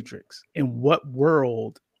 The Matrix, and what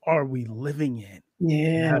world are we living in?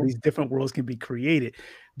 Yeah, how these different worlds can be created.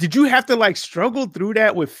 Did you have to like struggle through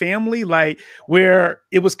that with family, like where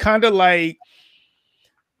it was kind of like,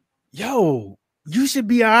 yo, you should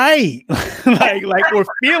be all right, like or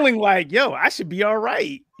feeling like, yo, I should be all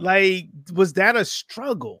right? Like, was that a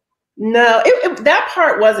struggle? No, that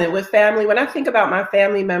part wasn't with family. When I think about my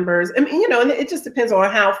family members, I mean, you know, and it just depends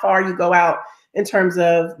on how far you go out in terms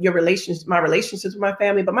of your relationships, my relationships with my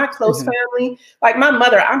family. But my close family, like my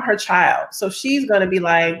mother, I'm her child. So she's going to be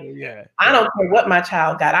like, I don't care what my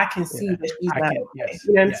child got. I can see that she's not okay.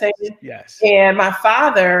 You know what I'm saying? Yes. And my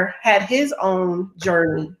father had his own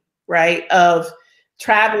journey, right, of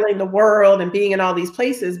traveling the world and being in all these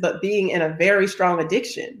places, but being in a very strong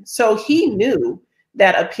addiction. So he knew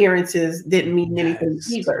that appearances didn't mean anything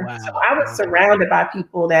either. Wow. So I was surrounded by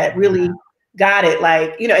people that really got it,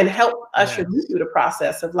 like, you know, and helped usher me through the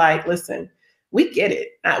process of like, listen, we get it.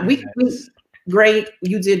 We great,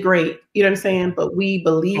 you did great. You know what I'm saying? But we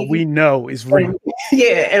believe. But we know it's real.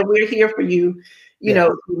 And we're here for you, you know,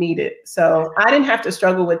 if you need it. So I didn't have to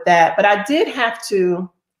struggle with that, but I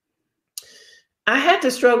had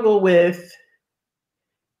to struggle with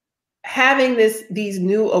having these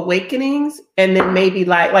new awakenings. And then maybe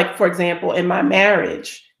like, for example, in my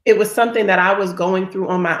marriage, it was something that I was going through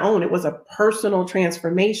on my own. It was a personal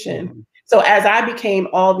transformation. So as I became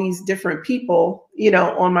all these different people, you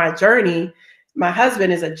know, on my journey, my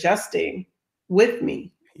husband is adjusting with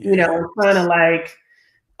me, you know, kind of like,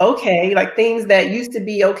 okay, like things that used to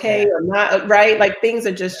be okay or not, right? Like things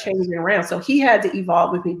are just changing around. So he had to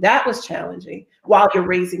evolve with me. That was challenging while you're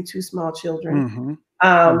raising two small children.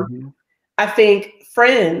 I think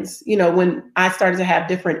friends, you know, when I started to have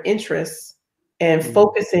different interests and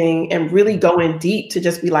focusing and really going deep to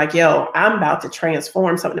just be like, yo, I'm about to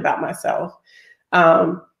transform something about myself.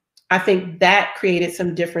 I think that created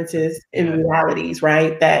some differences in realities,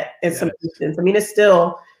 right? That in some instances, I mean, it's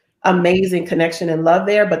still amazing connection and love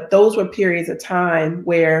there, but those were periods of time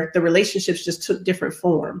where the relationships just took different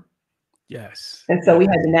form. Yes. And so we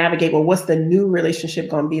had to navigate, well, what's the new relationship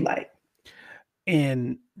going to be like?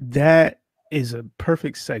 And that is a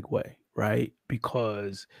perfect segue, right?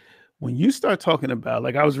 Because when you start talking about,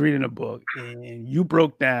 like, I was reading a book and you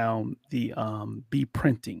broke down the be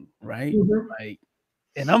printing, right? Like,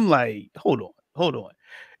 and I'm like, hold on.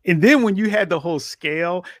 And then when you had the whole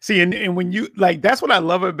scale, see, and when you like, that's what I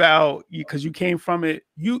love about you, because you came from it.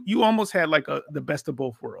 You almost had like the best of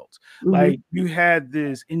both worlds. Like you had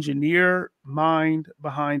this engineer mind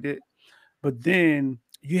behind it, but then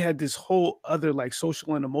you had this whole other like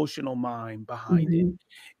social and emotional mind behind it.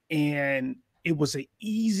 And it was an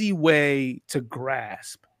easy way to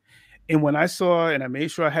grasp. And when I saw, and I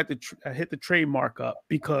made sure I had I hit the trademark up,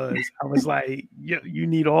 because I was like, you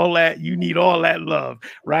need all that. You need all that love.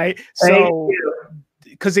 Right. So,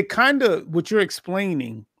 because it kind of, what you're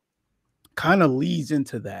explaining kind of leads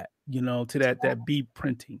into that, to that bead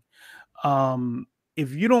printing.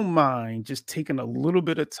 If you don't mind just taking a little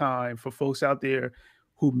bit of time for folks out there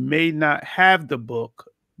who may not have the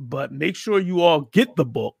book, but make sure you all get the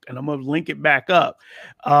book, and I'm going to link it back up.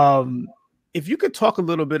 If you could talk a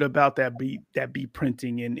little bit about that bead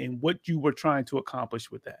printing and what you were trying to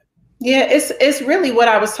accomplish with that. Yeah, it's really what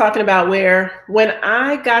I was talking about, where when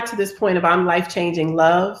I got to this point of I'm life-changing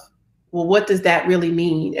love, well, what does that really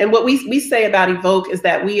mean? And what we say about Evók is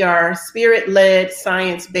that we are spirit-led,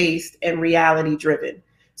 science-based, and reality-driven.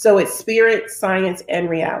 So it's spirit, science, and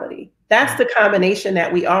reality. That's the combination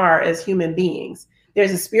that we are as human beings.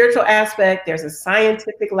 There's a spiritual aspect, there's a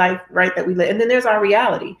scientific life, right, that we live, and then there's our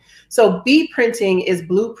reality. So bead printing is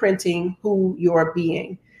blueprinting who you're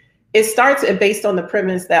being. It starts based on the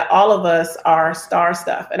premise that all of us are star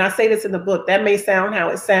stuff. And I say this in the book, that may sound how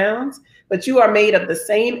it sounds, but you are made of the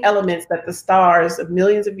same elements that the stars of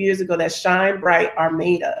millions of years ago that shine bright are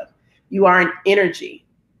made of. You are an energy.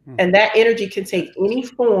 And that energy can take any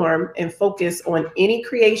form and focus on any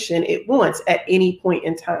creation it wants at any point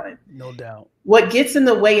in time. No doubt. What gets in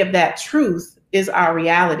the way of that truth is our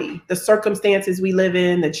reality, the circumstances we live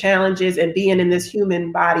in, the challenges, and being in this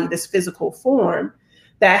human body, this physical form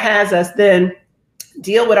that has us then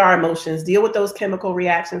deal with our emotions, deal with those chemical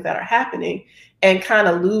reactions that are happening, and kind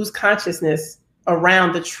of lose consciousness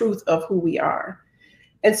around the truth of who we are.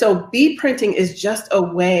 And so bead printing is just a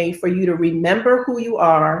way for you to remember who you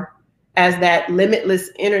are as that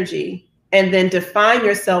limitless energy, and then define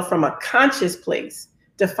yourself from a conscious place.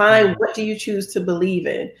 Define what do you choose to believe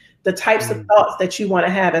in, the types of thoughts that you want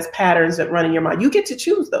to have as patterns that run in your mind. You get to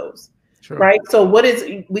choose those, right? So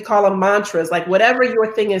we call them mantras, like whatever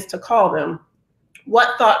your thing is to call them.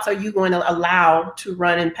 What thoughts are you going to allow to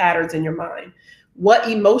run in patterns in your mind? What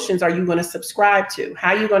emotions are you going to subscribe to? How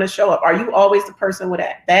are you going to show up? Are you always the person with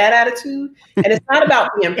a bad attitude? And it's not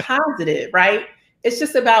about being positive, right? It's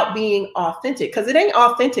just about being authentic, because it ain't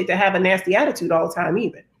authentic to have a nasty attitude all the time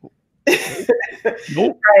either.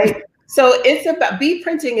 Nope. Right? So it's about bead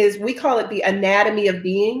printing we call it the anatomy of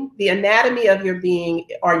being. The anatomy of your being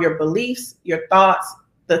are your beliefs, your thoughts,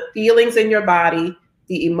 the feelings in your body,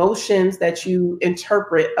 the emotions that you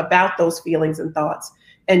interpret about those feelings and thoughts,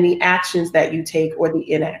 and the actions that you take or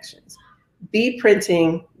the inactions. Bead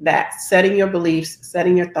printing that, setting your beliefs,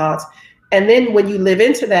 setting your thoughts. And then when you live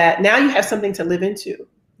into that, now you have something to live into.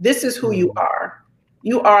 This is who you are.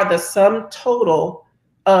 You are the sum total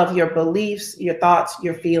of your beliefs, your thoughts,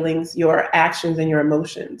 your feelings, your actions, and your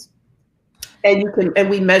emotions. And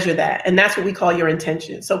we measure that. And that's what we call your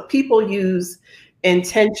intention. So people use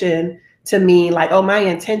intention to mean like, oh, my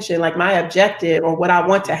intention, like my objective or what I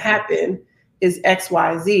want to happen is X,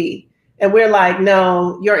 Y, Z. And we're like,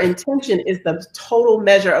 no, your intention is the total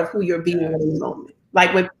measure of who you're being in the moment.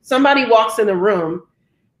 Like when somebody walks in the room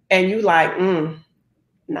and you like,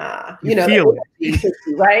 nah, feel it.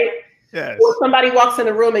 Right? Yes. Or somebody walks in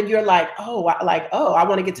the room and you're like, I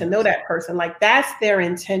want to get to know that person. Like that's their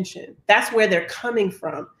intention. That's where they're coming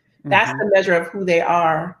from. That's the measure of who they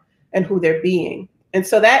are and who they're being. And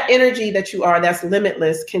so that energy that you are, that's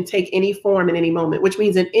limitless, can take any form in any moment, which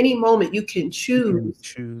means in any moment you can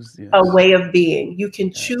choose a way of being. You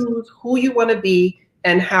can choose who you want to be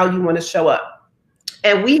and how you want to show up.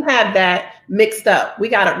 And we have that mixed up. We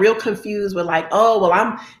got it real confused with like, oh, well,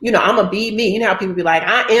 I'm a be me. You know how people be like,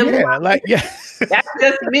 I am. That's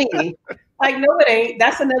just me. Like, no, it ain't.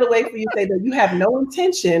 That's another way for you to say that you have no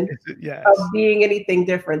intention of being anything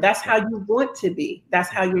different. That's how you want to be. That's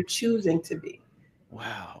how you're choosing to be.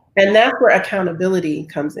 Wow. And that's where accountability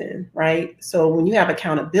comes in, right? So when you have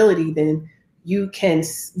accountability, then you can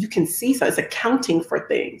see, so it's accounting for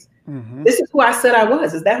things. This is who I said I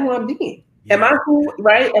was. Is that who I'm being? Yeah. Am I who,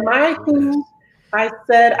 right? Am I who I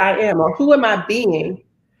said I am? Or who am I being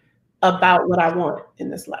about what I want in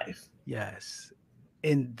this life? Yes.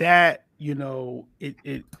 And that, you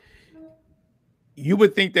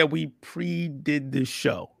would think that we did this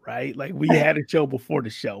show, right? Like we had a show before the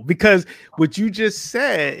show, because what you just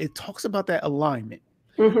said, it talks about that alignment.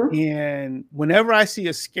 And whenever I see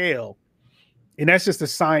a scale, And that's just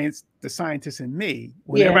the scientist in me.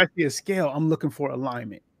 Whenever Yeah. I see a scale, I'm looking for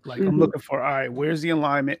alignment. Like I'm Mhm. looking for, all right, where's the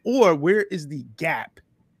alignment, or where is the gap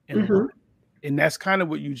in Mhm. alignment? And that's kind of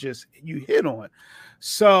what you hit on.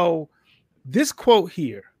 So this quote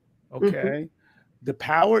here, Mhm. okay, the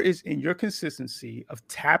power is in your consistency of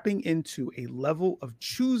tapping into a level of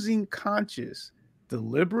choosing conscious,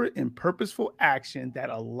 deliberate, and purposeful action that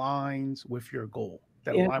aligns with your goal.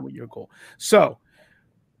 Yeah. So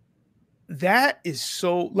that is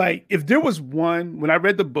so, like, if there was one, when I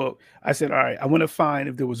read the book, I said, all right, I want to find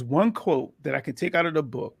if there was one quote that I could take out of the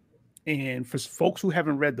book, and for folks who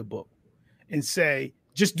haven't read the book, and say,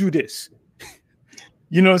 just do this.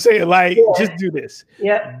 You know what I'm saying? Like, Yeah. just do this.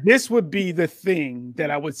 Yeah. This would be the thing that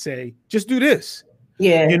I would say, just do this.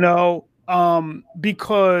 Yeah. You know,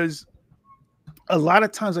 because a lot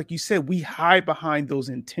of times, like you said, we hide behind those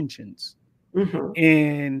intentions. Mhm.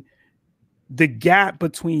 And the gap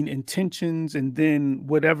between intentions and then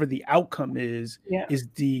whatever the outcome is Yeah.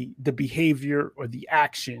 the behavior or the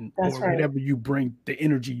action That's or right. whatever you bring, the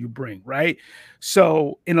energy you bring, right?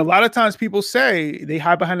 So, and a lot of times people say, they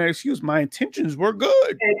hide behind that excuse, my intentions were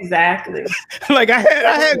good. Exactly. Like I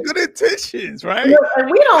had good intentions, right? No,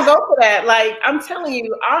 and we don't go for that. Like, I'm telling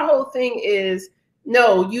you, our whole thing is,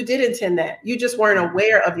 no, you did intend that. You just weren't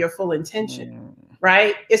aware of your full intention,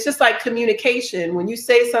 right? It's just like communication. When you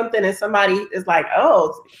say something and somebody is like,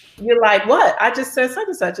 oh, you're like, what? I just said such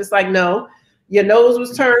and such. It's like, no, your nose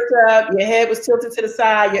was turned up, your head was tilted to the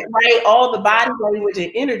side, right? All the body language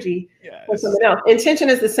and energy for something else. Intention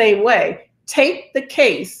is the same way. Take the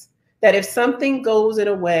case that if something goes in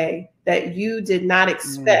a way that you did not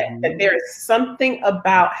expect, that there is something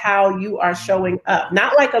about how you are showing up,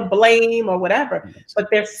 not like a blame or whatever, but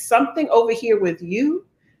there's something over here with you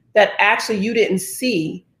that actually you didn't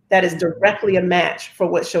see that is directly a match for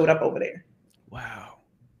what showed up over there. Wow.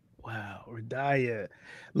 Radiah.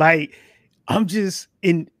 Like, I'm just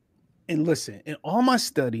and listen, in all my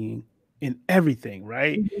studying and everything,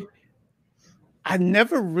 right? Mhm. I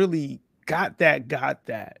never really got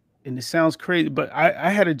that. And it sounds crazy, but I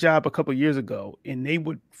had a job a couple of years ago, and they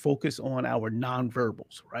would focus on our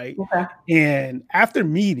nonverbals, right? Okay. And after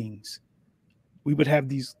meetings, we would have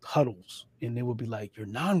these huddles, and they would be like, your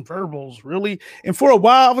nonverbals, really? And for a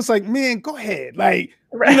while, I was like, man, go ahead. Like,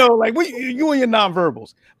 you know, like you and your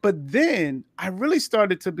nonverbals. But then I really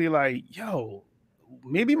started to be like, yo,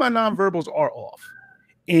 maybe my nonverbals are off.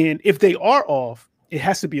 And if they are off, it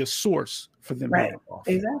has to be a source for them being off.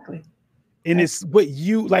 Exactly. And it's what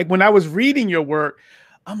you, like, when I was reading your work,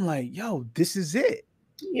 I'm like, yo, this is it.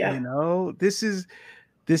 Yeah. You know, this is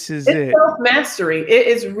it. Self-mastery. It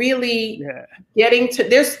is really getting to,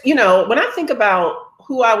 there's, you know, when I think about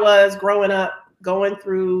who I was growing up, going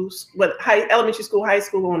through elementary school, high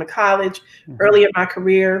school, going to college, early in my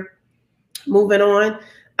career, moving on,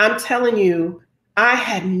 I'm telling you, I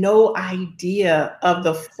had no idea of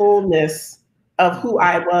the fullness of who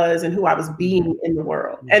I was and who I was being in the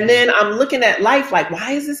world. And then I'm looking at life like,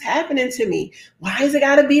 why is this happening to me? Why is it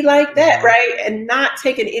got to be like that, right? And not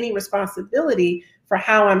taking any responsibility for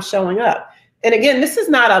how I'm showing up. And again, this is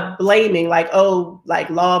not a blaming, like, oh, like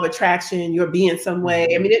law of attraction, you're being some way.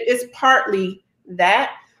 I mean, it's partly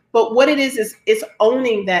that, but what it is it's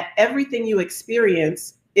owning that everything you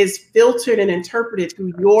experience is filtered and interpreted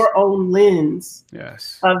through your own lens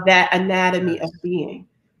of that anatomy of being.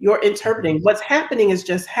 You're interpreting. What's happening is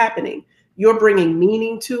just happening. You're bringing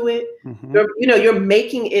meaning to it. You're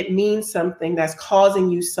making it mean something that's causing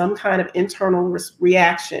you some kind of internal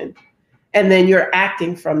reaction. And then you're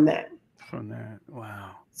acting from that.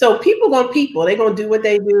 Wow. So people, they're going to do what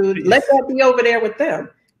they do. Let that be over there with them.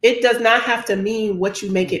 It does not have to mean what you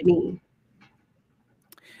make it mean.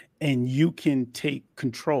 And you can take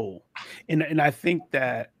control. And I think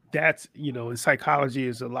that's, you know, in psychology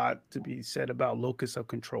is a lot to be said about locus of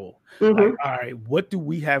control. Like, all right, what do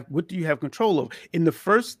you have control of? And the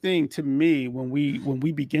first thing to me, when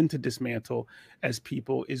we begin to dismantle as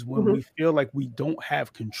people, is when we feel like we don't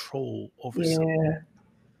have control over something.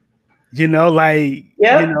 You know, like,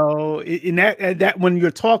 you know, in that when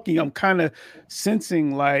you're talking, I'm kind of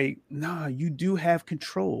sensing like, nah, you do have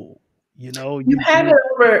control. You know, you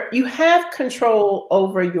have control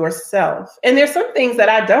over yourself. And there's some things that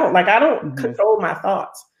I don't, like, I don't control my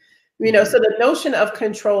thoughts, you know, so the notion of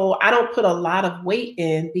control, I don't put a lot of weight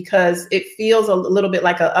in because it feels a little bit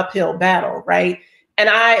like an uphill battle, right? And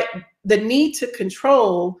the need to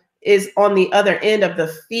control is on the other end of the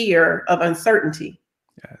fear of uncertainty.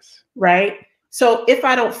 Right. So if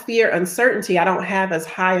I don't fear uncertainty, I don't have as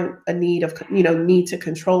high a need to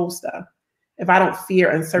control stuff. If I don't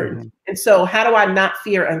fear uncertainty. And so how do I not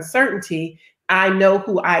fear uncertainty? I know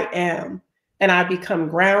who I am. and I become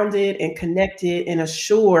grounded and connected and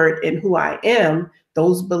assured in who I am,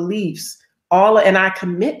 those beliefs, and I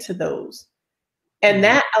commit to those. And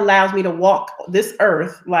that allows me to walk this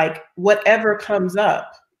earth like whatever comes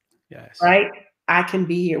up, Yes. right? I can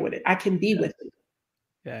be here with it. I can be with it.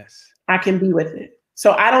 Yes. I can be with it.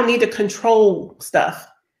 So I don't need to control stuff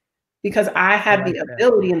because I have the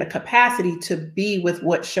ability and the capacity to be with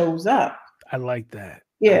what shows up. I like that.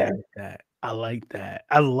 Yeah. I like that.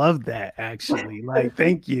 I love that, actually. Like,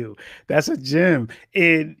 thank you. That's a gem.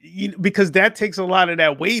 And because that takes a lot of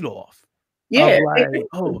that weight off. Yeah.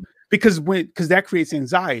 Because that creates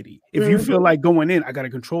anxiety. If you feel like going in, I got to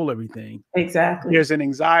control everything. Exactly. There's an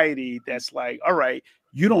anxiety that's like, all right,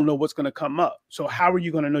 you don't know what's going to come up. So how are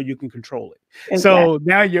you going to know you can control it? Exactly. So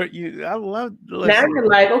now I love. Now you're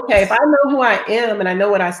like, okay, if I know who I am and I know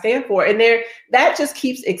what I stand for, and that just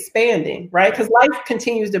keeps expanding, right? Because life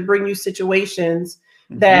continues to bring you situations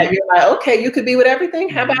that you're like, okay, you could be with everything.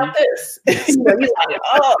 How about this? You're like,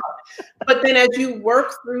 oh. But then as you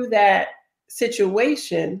work through that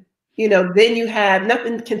situation, then you have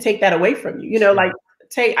nothing can take that away from you. Like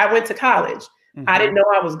I went to college. I didn't know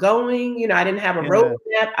I was going, I didn't have a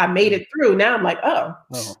roadmap. I made it through. Now I'm like, oh,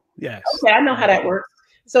 yes. Okay, I know how that works.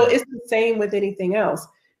 So it's the same with anything else.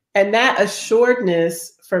 And that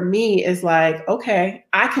assuredness for me is like, okay,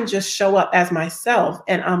 I can just show up as myself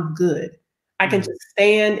and I'm good. I can just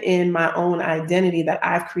stand in my own identity that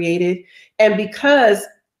I've created. And because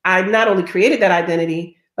I not only created that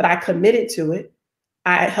identity, but I committed to it,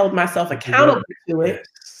 I held myself accountable to it.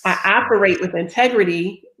 I operate with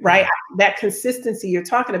integrity, right? That consistency you're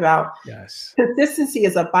talking about. Yes. Consistency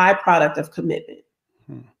is a byproduct of commitment.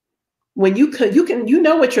 When you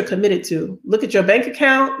know what you're committed to. Look at your bank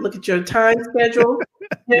account, look at your time schedule.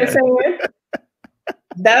 You know what I'm saying?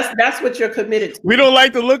 That's what you're committed to. We don't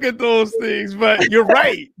like to look at those things, but you're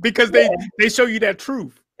right, because they show you that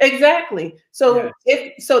truth. Exactly. So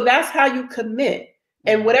so that's how you commit.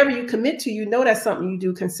 And whatever you commit to, that's something you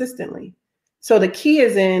do consistently. So the key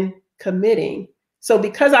is in committing. So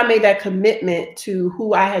because I made that commitment to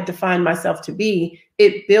who I had defined myself to be,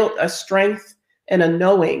 it built a strength and a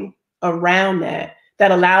knowing around that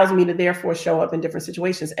allows me to therefore show up in different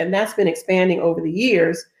situations. And that's been expanding over the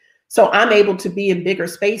years. So I'm able to be in bigger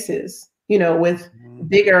spaces, with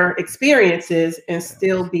bigger experiences and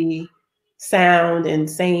still be sound and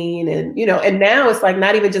sane. And, and now it's like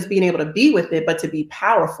not even just being able to be with it, but to be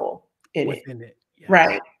powerful within it. Yes.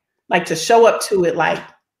 Right. Like to show up to it like,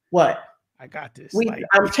 what? I got this.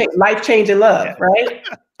 I'm life-changing love, right?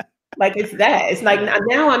 Like it's that. It's like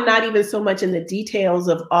now I'm not even so much in the details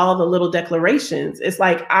of all the little declarations. It's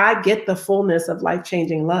like I get the fullness of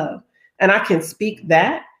life-changing love and I can speak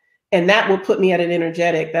that. And that will put me at an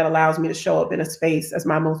energetic that allows me to show up in a space as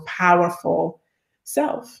my most powerful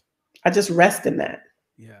self. I just rest in that.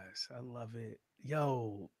 Yes, I love it.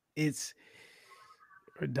 Yo, it's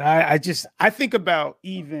I think about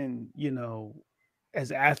even,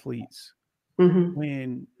 as athletes,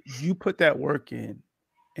 when you put that work in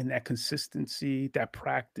and that consistency, that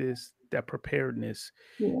practice, that preparedness,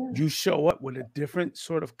 you show up with a different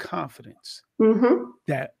sort of confidence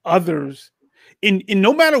that others in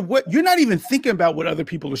no matter what, you're not even thinking about what other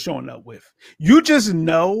people are showing up with. You just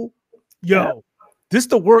know, this is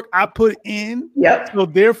the work I put in. So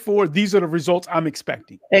therefore, these are the results I'm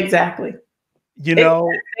expecting. Exactly. It's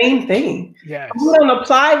the same thing. Yes. We don't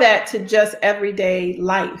apply that to just everyday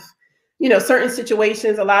life. Certain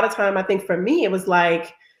situations, a lot of time, I think for me, it was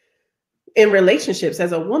like in relationships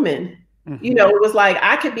as a woman, it was like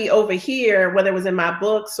I could be over here, whether it was in my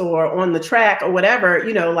books or on the track or whatever,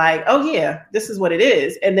 like, oh yeah, this is what it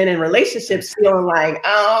is. And then in relationships, feeling like,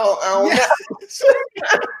 oh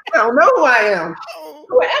I don't know who I am.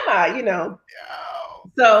 Who am I?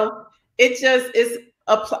 So it just is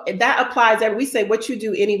that applies. We say what you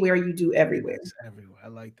do anywhere, you do everywhere. It's everywhere. I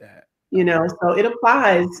like that. So it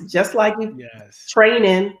applies just like you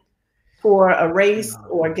training for a race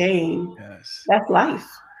or a game. Yes. That's life.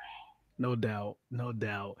 No doubt. No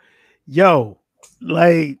doubt. Yo,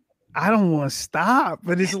 like, I don't want to stop,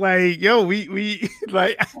 but it's like, yo, we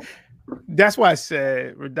like, that's why I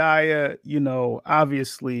said, Radiah,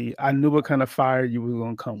 obviously I knew what kind of fire you were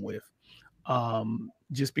going to come with,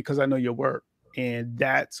 just because I know your work. And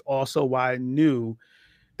that's also why I knew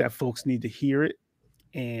that folks need to hear it.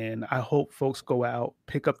 And I hope folks go out,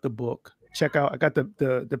 pick up the book, check out, I got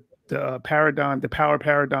the Power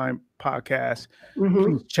Paradigm podcast.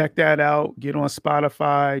 Please check that out. Get on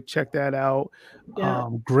Spotify. Check that out.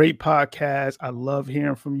 Great podcast. I love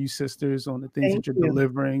hearing from you sisters on the things that you're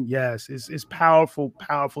delivering. Yes, it's powerful,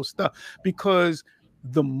 powerful stuff. Because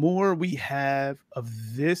the more we have of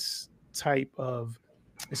this type of,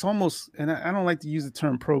 it's almost, and I don't like to use the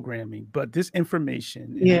term programming, but this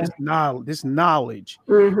information and Yeah. this knowledge,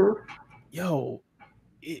 yo,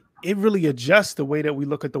 it really adjusts the way that we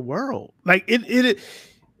look at the world. Like it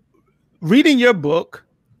reading your book,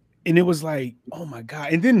 and it was like, oh my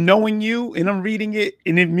God. And then knowing you, and I'm reading it,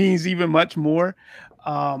 and it means even much more.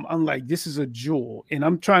 I'm like, this is a jewel. And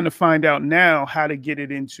I'm trying to find out now how to get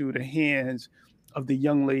it into the hands of the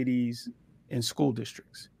young ladies in school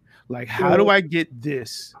districts. Like, how do I get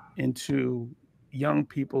this into young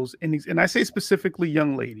people's, and I say specifically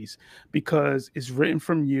young ladies, because it's written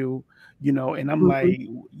from you, you know, and I'm like,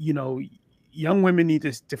 you know, young women need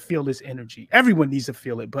to feel this energy. Everyone needs to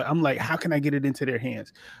feel it, but I'm like, how can I get it into their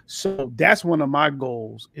hands? So that's one of my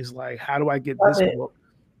goals, is like, how do I get this book?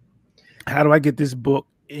 How do I get this book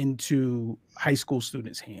into high school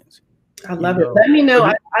students' hands? I love it. Let me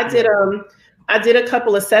know. I did a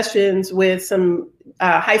couple of sessions with some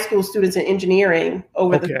high school students in engineering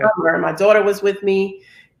over the summer. My daughter was with me,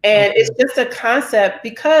 and it's just a concept,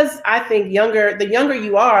 because I think the younger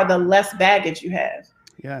you are, the less baggage you have.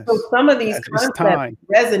 Yes. So some of these concepts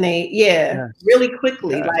resonate, really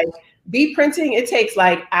quickly. Yes. Like bead printing, it takes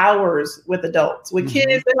like hours with adults. With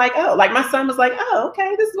kids, they're like, oh, like my son was like, oh,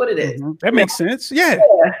 okay, this is what it is. That makes sense. Yeah.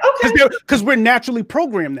 Okay. Because we're naturally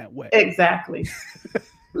programmed that way. Exactly.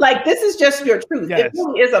 Like, this is just your truth. It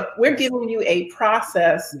really is we're giving you a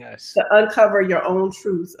process to uncover your own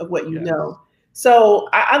truth of what you know. So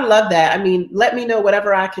I love that. I mean, let me know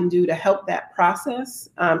whatever I can do to help that process,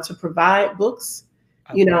 to provide books.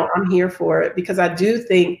 You know, I'm here for it, because I do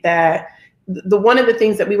think that one of the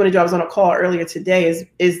things that we want to do, I was on a call earlier today, is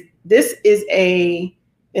this is these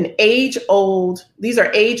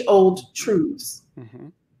are age old truths,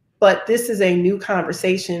 but this is a new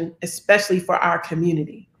conversation, especially for our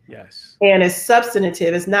community. Yes. And it's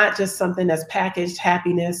substantive. It's not just something that's packaged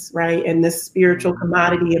happiness, right? And this spiritual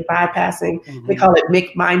commodity of bypassing, they call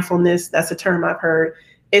it mindfulness. That's a term I've heard.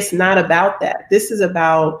 It's not about that. This is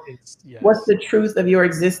about what's the truth of your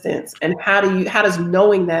existence, and how does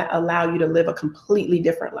knowing that allow you to live a completely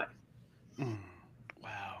different life?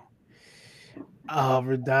 Wow.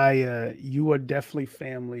 Radiah, you are definitely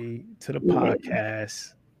family to the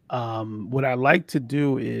podcast. What I like to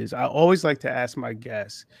do is, I always like to ask my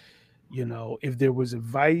guests, you know, if there was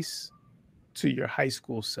advice to your high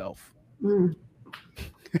school self.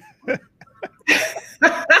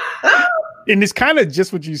 And it's kind of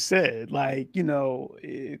just what you said, like, you know,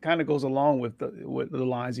 it kind of goes along with the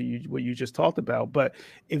lines that what you just talked about. But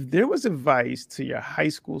if there was advice to your high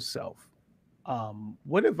school self,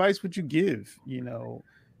 what advice would you give? You know,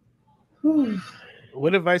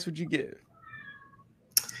 what advice would you give?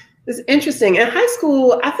 It's interesting. In high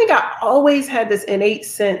school, I think I always had this innate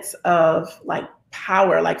sense of like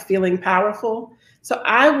power, like feeling powerful. So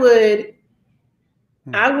I would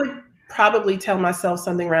probably tell myself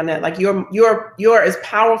something around that, like, you're as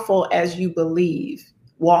powerful as you believe.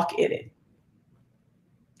 Walk in it.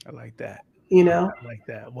 I like that. You know, I like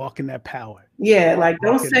that. Walk in that power. Yeah, like,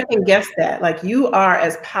 don't second guess that. Like, you are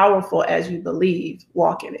as powerful as you believe.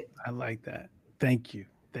 Walk in it. I like that. Thank you.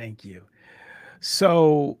 Thank you.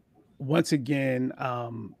 So once again,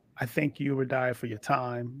 I thank you, Radiah, for your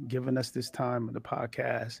time, giving us this time on the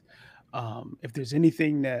podcast. If there's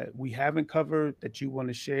anything that we haven't covered that you want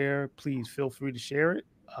to share, please feel free to share it.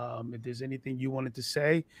 If there's anything you wanted to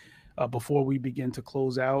say before we begin to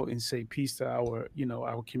close out and say peace to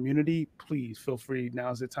our community, please feel free.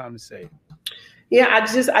 Now's the time to say it. Yeah,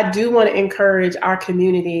 I do want to encourage our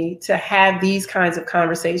community to have these kinds of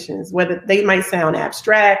conversations, whether they might sound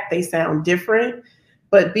abstract, they sound different,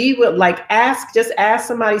 but just ask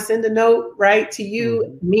somebody, send a note, right, to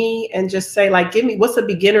you, me, and just say, like, give me, what's a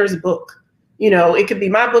beginner's book? You know, it could be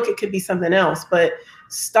my book, it could be something else, but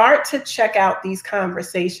start to check out these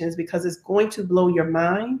conversations, because it's going to blow your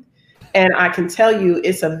mind. And I can tell you,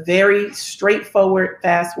 it's a very straightforward,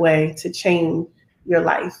 fast way to change your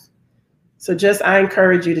life. So I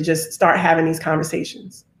encourage you to just start having these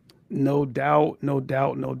conversations. No doubt, no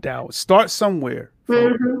doubt, no doubt. Start somewhere.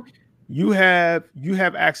 You have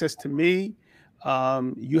access to me.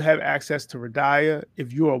 You have access to Radiah.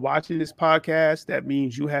 If you are watching this podcast, that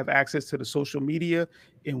means you have access to the social media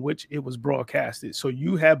in which it was broadcasted. So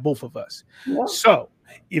you have both of us. Yeah. So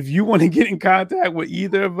if you want to get in contact with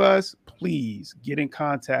either of us, please get in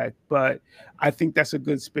contact. But I think that's a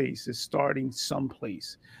good space, is starting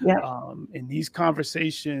someplace. Yeah. And these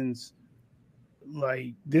conversations,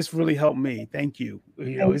 like, this really helped me. Thank you.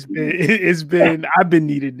 You know, it's been I've been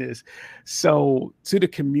needing this. So to the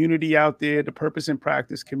community out there, the Purpose in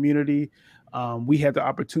Practice community, We had the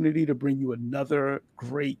opportunity to bring you another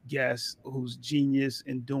great guest who's genius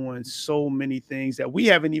in doing so many things that we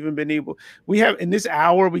haven't even been able. We have in this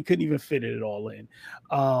hour, we couldn't even fit it all in.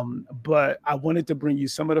 But I wanted to bring you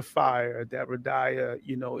some of the fire that Radiah,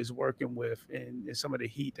 is working with, and some of the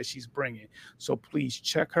heat that she's bringing. So please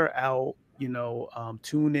check her out.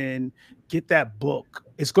 Tune in, get that book.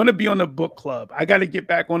 It's going to be on the book club. I got to get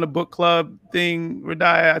back on the book club thing,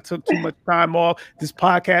 Radiah. I took too much time off. This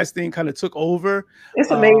podcast thing kind of took over. It's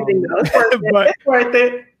amazing, though. It's worth it. But, it's worth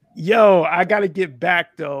it. Yo, I got to get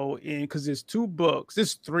back, though, because there's 2 books.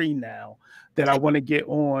 There's 3 now that I want to get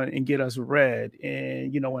on and get us read.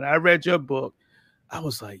 And, when I read your book, I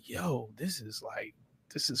was like, yo, this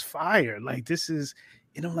is fire. Like, this is...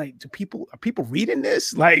 like, are people reading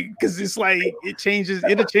this? Like, because it's like,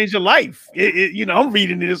 it'll change your life. I'm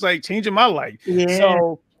reading it. It's like changing my life. Yeah.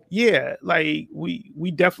 So yeah, like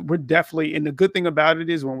we're definitely, and the good thing about it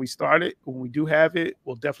is when we do have it,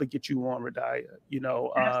 we'll definitely get you on, Radiah,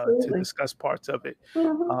 to discuss parts of it.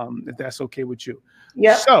 If that's okay with you.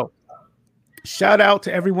 Yeah. So shout out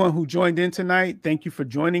to everyone who joined in tonight. Thank you for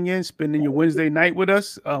joining in, spending your Wednesday night with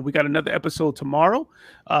us. We got another episode tomorrow.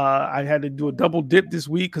 I had to do a double dip this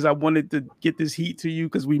week because I wanted to get this heat to you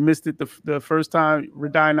because we missed it the first time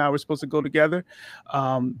Radiah and I were supposed to go together.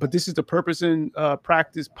 But this is the Purpose and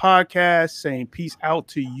Practice podcast saying peace out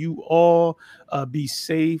to you all. Be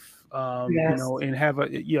safe. Yes. And have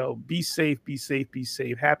be safe, be safe, be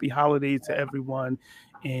safe. Happy holidays to everyone.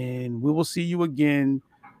 And we will see you again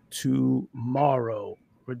tomorrow.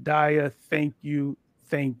 Radiah, thank you,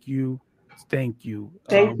 thank you, thank you.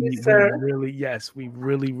 Thank you, sir. We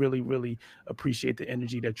really appreciate the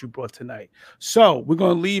energy that you brought tonight. So we're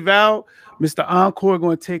going to leave out. Mr. Encore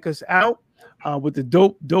going to take us out with the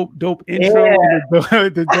dope intro,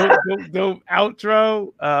 and the dope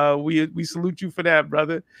outro. We salute you for that,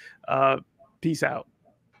 brother. Peace out.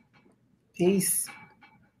 Peace.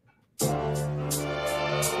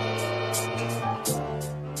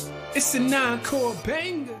 It's an encore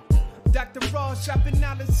banger. Dr. Ross dropping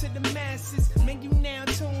knowledge to the masses. Man, you now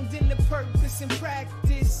tuned in to Purpose and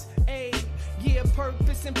Practice.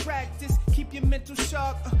 Purpose and practice. Keep your mental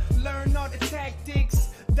sharp. Learn all the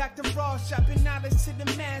tactics. Dr. Ross dropping knowledge to the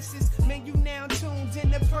masses. Man, you now tuned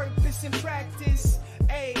in to Purpose and Practice.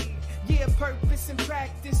 Purpose and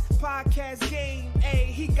Practice. Podcast game.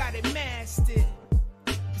 He got it mastered.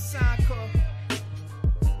 It's encore.